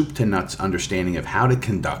soup to nuts understanding of how to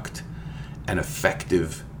conduct an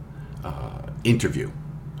effective interview,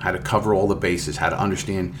 how to cover all the bases, how to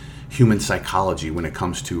understand human psychology when it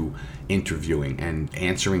comes to interviewing and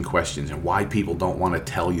answering questions, and why people don't want to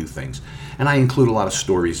tell you things. And I include a lot of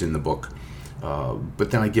stories in the book,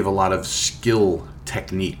 but then I give a lot of skill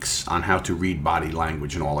techniques on how to read body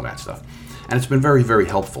language and all of that stuff. And it's been very, very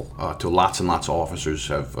helpful to lots and lots of officers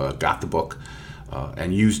have got the book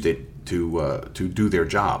and used it to do their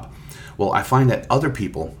job. Well, I find that other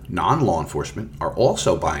people, non-law enforcement, are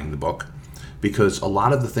also buying the book, because a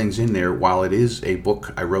lot of the things in there, while it is a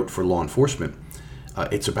book I wrote for law enforcement,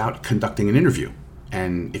 it's about conducting an interview.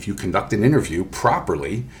 And if you conduct an interview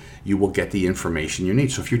properly, you will get the information you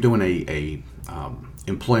need. So if you're doing a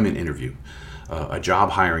employment interview, a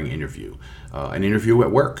job hiring interview, an interview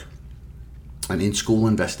at work, an in-school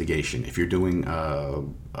investigation, if you're doing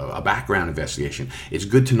a background investigation, it's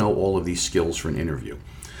good to know all of these skills for an interview.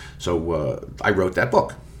 So I wrote that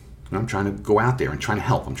book. And I'm trying to go out there and trying to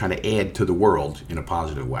help. I'm trying to add to the world in a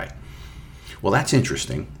positive way. Well, that's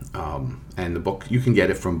interesting. And the book, you can get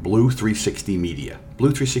it from Blue 360 Media,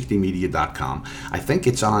 blue360media.com. I think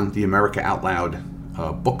it's on the America Out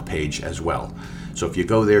Loud book page as well. So if you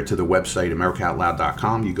go there to the website,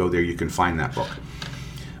 americaoutloud.com, you go there, you can find that book.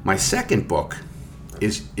 My second book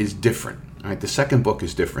is different. All right, the second book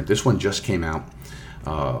is different. This one just came out,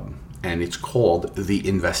 and it's called The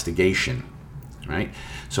Investigation. right?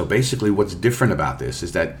 So basically what's different about this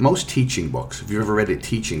is that most teaching books, if you've ever read a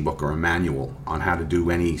teaching book or a manual on how to do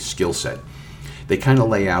any skill set, they kind of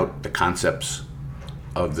lay out the concepts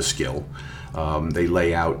of the skill. They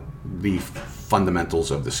lay out the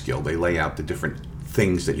fundamentals of the skill. They lay out the different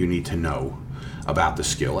things that you need to know about the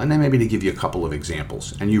skill, and then maybe they give you a couple of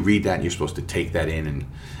examples, and you read that and you're supposed to take that in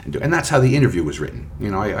and do. And that's how the interview was written.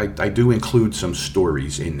 I do include some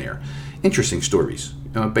stories in there, interesting stories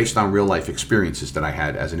based on real life experiences that I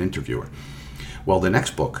had as an interviewer. Well, the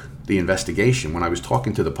next book, The Investigation, when I was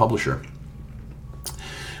talking to the publisher,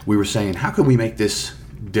 we were saying, how can we make this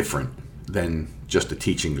different than just a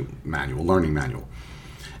teaching manual, learning manual?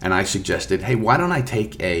 And I suggested, hey, why don't I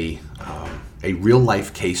take a real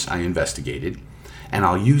life case I investigated, and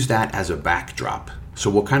I'll use that as a backdrop. So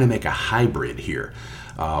we'll kind of make a hybrid here.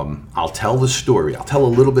 I'll tell the story. I'll tell a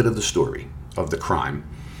little bit of the story of the crime,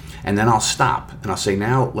 and then I'll stop and I'll say,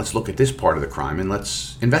 now let's look at this part of the crime and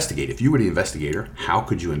let's investigate. If you were the investigator, how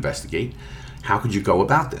could you investigate? How could you go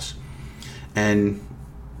about this? And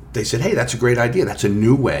they said, hey, that's a great idea. That's a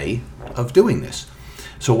new way of doing this.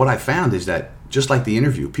 So what I found is that just like the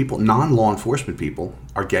interview, people, non-law enforcement people,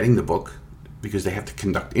 are getting the book because they have to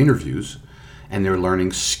conduct interviews and they're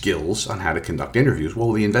learning skills on how to conduct interviews.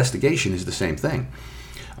 Well, the investigation is the same thing.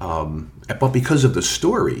 But because of the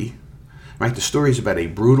story, right, the story is about a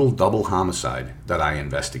brutal double homicide that I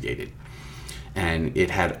investigated. And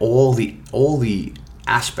it had all the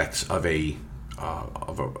aspects of a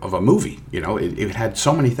movie. It had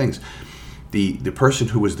so many things. The person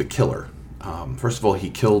who was the killer, first of all, he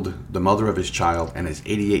killed the mother of his child and his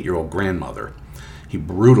 88-year-old grandmother. He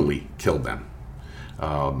brutally killed them.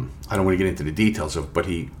 I don't want to get into the details but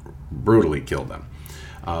he brutally killed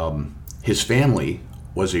them. His family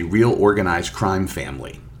was a real organized crime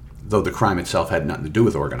family, though the crime itself had nothing to do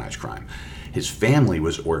with organized crime. His family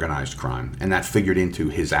was organized crime, and that figured into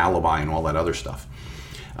his alibi and all that other stuff.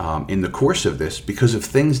 In the course of this, because of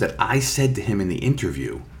things that I said to him in the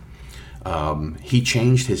interview, he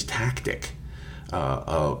changed his tactic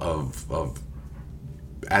of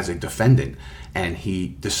as a defendant, and he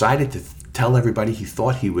decided to tell everybody he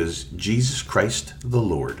thought he was Jesus Christ the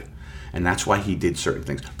Lord, and that's why he did certain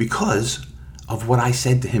things, because of what I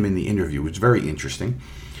said to him in the interview. It's very interesting.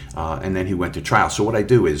 And then he went to trial. So what I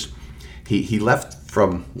do is he left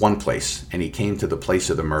from one place and he came to the place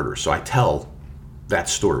of the murder. So I tell that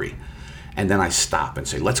story, and then I stop and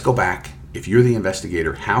say, let's go back. If you're the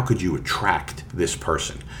investigator, how could you attract this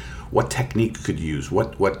person? What technique could you use?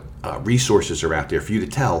 What resources are out there for you to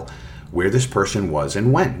tell where this person was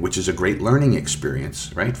and when, which is a great learning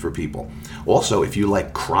experience, right, for people. Also, if you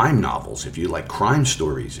like crime novels, if you like crime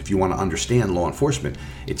stories, if you want to understand law enforcement,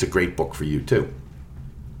 it's a great book for you too.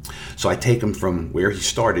 So I take him from where he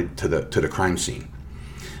started to the crime scene,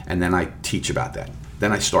 and then I teach about that.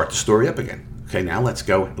 Then I start the story up again. Okay, now let's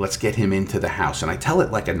get him into the house, and I tell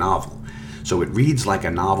it like a novel. So it reads like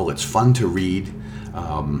a novel. It's fun to read.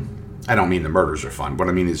 I don't mean the murders are fun. What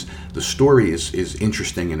I mean is the story is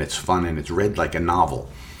interesting and it's fun and it's read like a novel.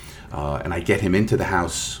 And I get him into the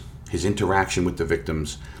house, his interaction with the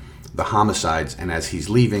victims, the homicides, and as he's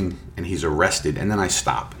leaving and he's arrested, and then I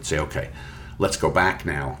stop and say, okay, let's go back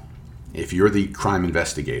now. If you're the crime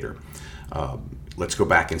investigator, let's go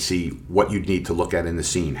back and see what you'd need to look at in the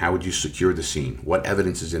scene. How would you secure the scene? What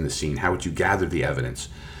evidence is in the scene? How would you gather the evidence?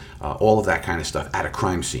 All of that kind of stuff at a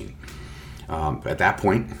crime scene. At that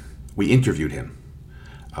point, we interviewed him,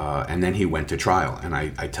 and then he went to trial, and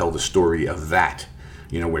I tell the story of that,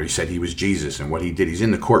 where he said he was Jesus and what he did. He's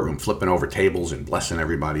in the courtroom flipping over tables and blessing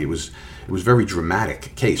everybody. It was a very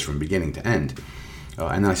dramatic case from beginning to end.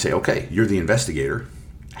 And then I say, okay, you're the investigator.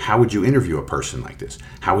 How would you interview a person like this?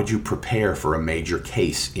 How would you prepare for a major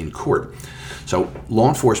case in court? So law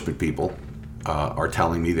enforcement people are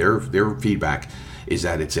telling me their feedback is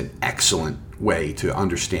that it's an excellent way to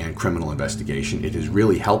understand criminal investigation. It is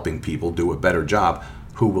really helping people do a better job,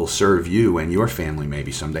 who will serve you and your family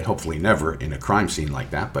maybe someday, hopefully never in a crime scene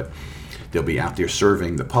like that, but they'll be out there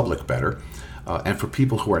serving the public better. And for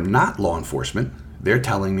people who are not law enforcement, they're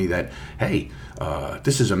telling me that, hey,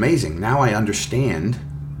 this is amazing. Now I understand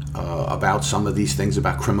about some of these things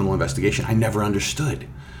about criminal investigation I never understood,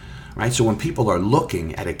 right? So when people are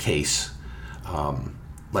looking at a case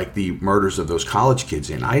like the murders of those college kids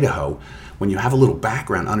in Idaho, when you have a little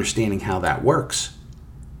background understanding how that works,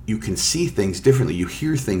 you can see things differently. You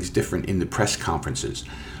hear things different in the press conferences.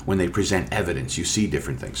 When they present evidence, you see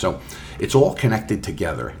different things. So it's all connected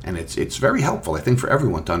together, and it's very helpful, I think, for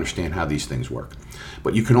everyone to understand how these things work.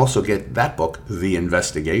 But you can also get that book, The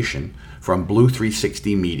Investigation, from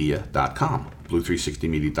blue360media.com.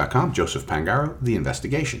 blue360media.com, Joseph Pangaro, The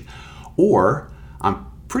Investigation. or I'm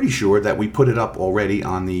pretty sure that we put it up already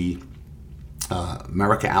on the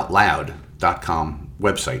AmericaOutloud.com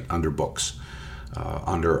website under books,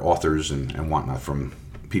 under authors and whatnot from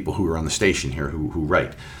people who are on the station here who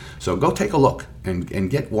write. So go take a look and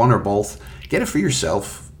get one or both. Get it for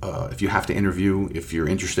yourself. If you have to interview, if you're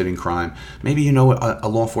interested in crime, maybe you know a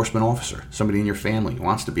law enforcement officer, somebody in your family who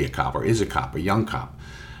wants to be a cop or is a cop, a young cop,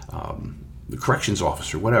 the corrections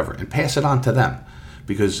officer, whatever, and pass it on to them,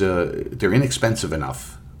 because they're inexpensive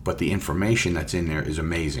enough, but the information that's in there is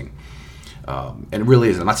amazing. And it really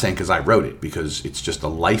is. I'm not saying because I wrote it, because it's just a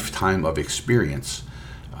lifetime of experience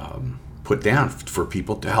put down for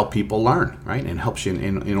people to help people learn, right? And helps you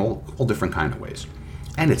in all different kind of ways.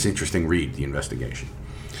 And it's interesting read, the investigation.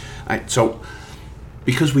 All right, so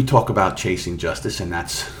because we talk about chasing justice, and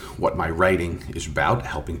that's what my writing is about,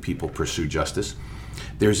 helping people pursue justice,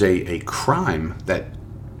 there's a crime that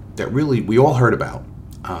really we all heard about,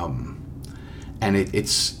 and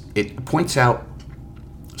it points out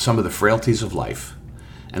some of the frailties of life,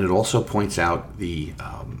 and it also points out the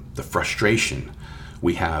frustration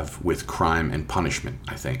we have with crime and punishment,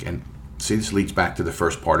 I think. And see, this leads back to the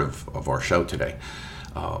first part of our show today,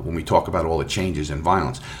 when we talk about all the changes in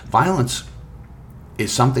violence. Violence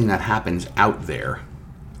is something that happens out there,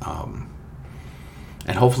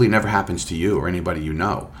 and hopefully it never happens to you or anybody you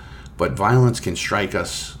know. But violence can strike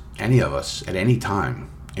us, any of us, at any time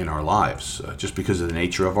in our lives, just because of the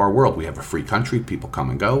nature of our world. We have a free country, people come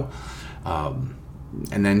and go.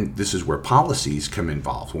 And then this is where policies come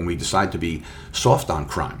involved, when we decide to be soft on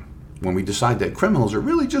crime, when we decide that criminals are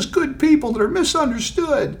really just good people that are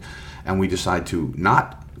misunderstood, and we decide to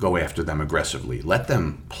not go after them aggressively, let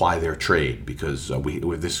them ply their trade, because we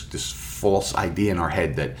with this false idea in our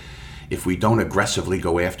head that if we don't aggressively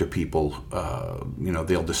go after people,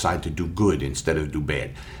 they'll decide to do good instead of do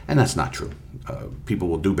bad, and that's not true. People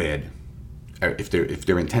will do bad. If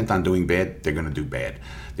they're intent on doing bad, they're going to do bad.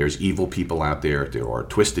 There's evil people out there. There are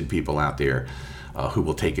twisted people out there who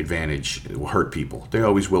will take advantage, will hurt people. There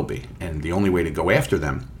always will be. And the only way to go after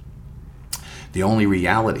them, the only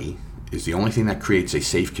reality is, the only thing that creates a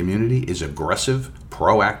safe community is aggressive,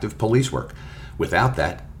 proactive police work. Without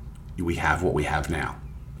that, we have what we have now,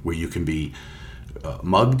 where you can be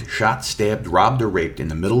mugged, shot, stabbed, robbed, or raped in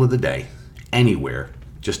the middle of the day, anywhere,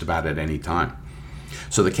 just about at any time.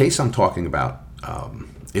 So the case I'm talking about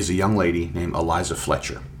is a young lady named Eliza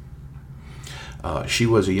Fletcher. She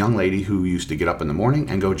was a young lady who used to get up in the morning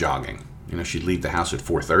and go jogging. She'd leave the house at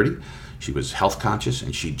 4:30. She was health conscious,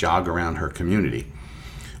 and she'd jog around her community.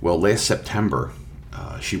 Well, last September,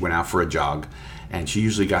 she went out for a jog, and she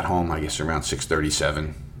usually got home, I guess, around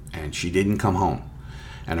 6:37, and she didn't come home.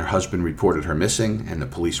 And her husband reported her missing, and the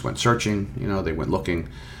police went searching. They went looking,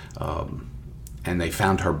 and they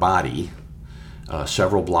found her body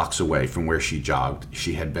several blocks away from where she jogged.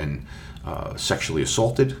 She had been sexually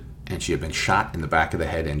assaulted, and she had been shot in the back of the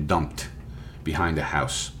head and dumped behind a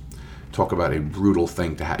house. Talk about a brutal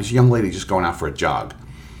thing to have. This young lady just going out for a jog.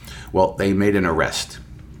 Well, they made an arrest,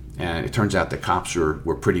 and it turns out the cops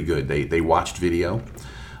were pretty good. They watched video.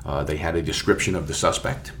 They had a description of the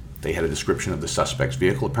suspect. They had a description of the suspect's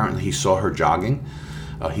vehicle. Apparently he saw her jogging.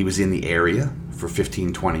 He was in the area for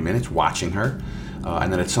 15-20 minutes watching her.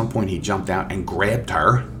 And then at some point he jumped out and grabbed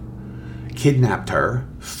her, kidnapped her,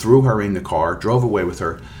 threw her in the car, drove away with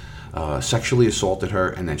her, sexually assaulted her,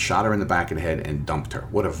 and then shot her in the back of the head and dumped her.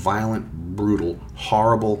 What a violent, brutal,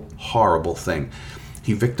 horrible, horrible thing.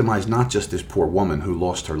 He victimized not just this poor woman who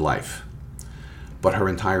lost her life, but her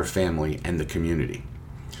entire family and the community.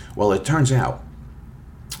 Well, it turns out,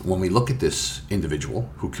 when we look at this individual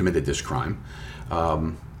who committed this crime,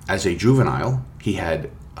 as a juvenile, he had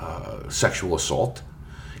sexual assault,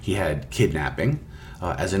 he had kidnapping.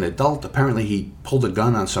 As an adult, apparently he pulled a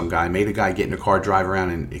gun on some guy, made a guy get in a car, drive around,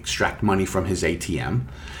 and extract money from his ATM.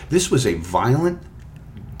 This was a violent,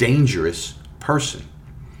 dangerous person.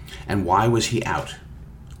 And why was he out?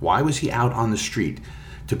 Why was he out on the street?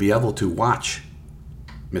 To be able to watch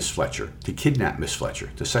Miss Fletcher, to kidnap Miss Fletcher,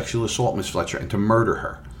 to sexually assault Miss Fletcher, and to murder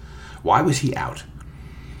her. Why was he out?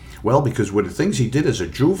 Well, because with the things he did as a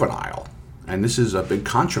juvenile, and this is a big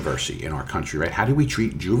controversy in our country, right? How do we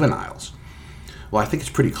treat juveniles? Well, I think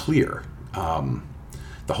it's pretty clear.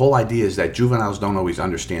 The whole idea is that juveniles don't always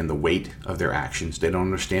understand the weight of their actions. They don't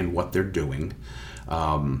understand what they're doing.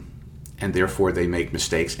 And therefore they make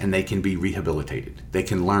mistakes, and they can be rehabilitated. They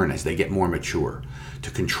can learn as they get more mature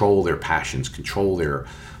to control their passions, control their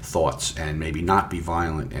thoughts, and maybe not be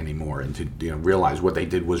violent anymore, and to realize what they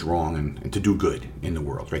did was wrong, and to do good in the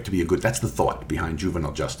world, right? To be a good, that's the thought behind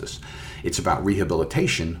juvenile justice. It's about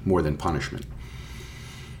rehabilitation more than punishment.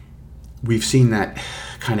 we've seen that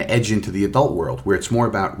kind of edge into the adult world, where it's more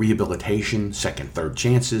about rehabilitation, second, third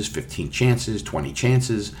chances, 15 chances, 20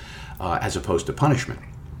 chances, as opposed to punishment.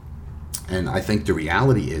 And I think the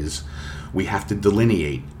reality is we have to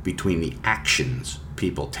delineate between the actions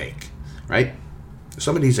people take, right?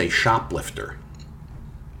 Somebody's a shoplifter,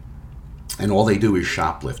 and all they do is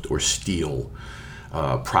shoplift or steal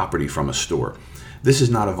property from a store. This is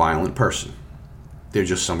not a violent person. They're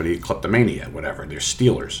just somebody, kleptomania, whatever. They're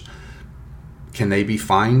stealers. Can they be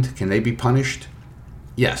fined? Can they be punished?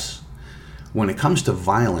 Yes. When it comes to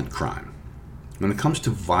violent crime,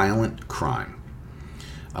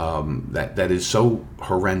 that is so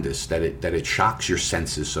horrendous that it shocks your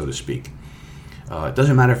senses, so to speak. It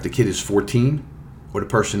doesn't matter if the kid is 14 or the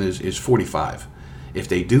person is 45. If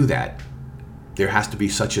they do that, there has to be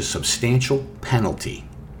such a substantial penalty.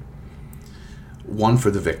 One, for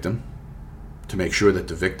the victim, to make sure that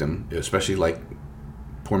the victim, especially like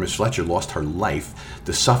poor Miss Fletcher, lost her life,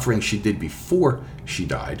 the suffering she did before she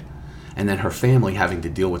died, and then her family having to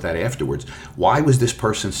deal with that afterwards. Why was this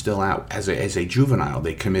person still out? As a juvenile,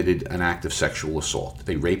 they committed an act of sexual assault.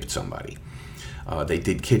 They raped somebody. They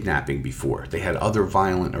did kidnapping before. They had other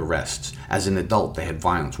violent arrests. As an adult, they had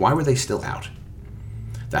violence. Why were they still out?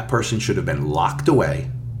 That person should have been locked away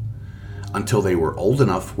until they were old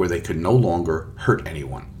enough where they could no longer hurt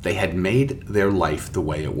anyone. They had made their life the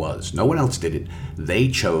way it was. No one else did it. They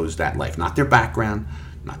chose that life. Not their background,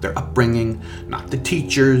 not their upbringing, not the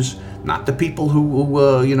teachers, not the people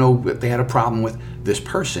who they had a problem with. This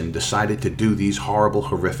person decided to do these horrible,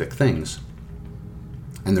 horrific things.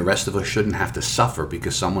 And the rest of us shouldn't have to suffer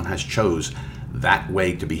because someone has chose that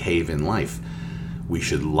way to behave in life. We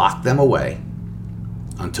should lock them away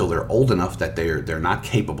until they're old enough that they're not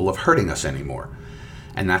capable of hurting us anymore.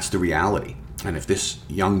 And that's the reality. And if this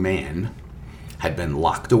young man had been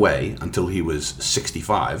locked away until he was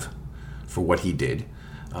 65 for what he did,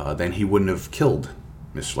 then he wouldn't have killed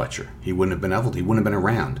Miss Fletcher. He wouldn't have been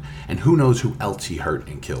around. And who knows who else he hurt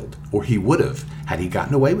and killed. Or he would have had he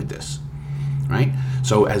gotten away with this. Right?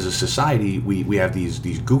 So as a society, we have these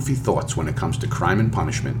goofy thoughts when it comes to crime and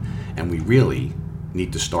punishment, and we really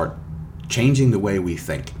need to start changing the way we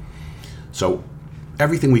think. So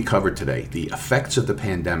everything we covered today, the effects of the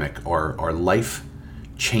pandemic are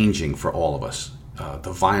life-changing for all of us.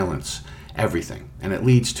 The violence, everything. And it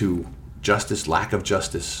leads to justice, lack of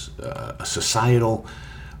justice, a societal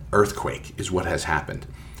earthquake is what has happened.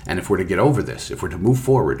 And if we're to get over this, if we're to move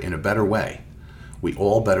forward in a better way, we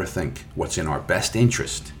all better think what's in our best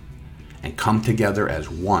interest and come together as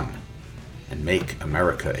one and make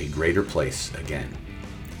America a greater place again.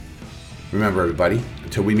 Remember, everybody,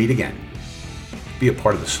 until we meet again, be a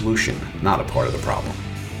part of the solution, not a part of the problem.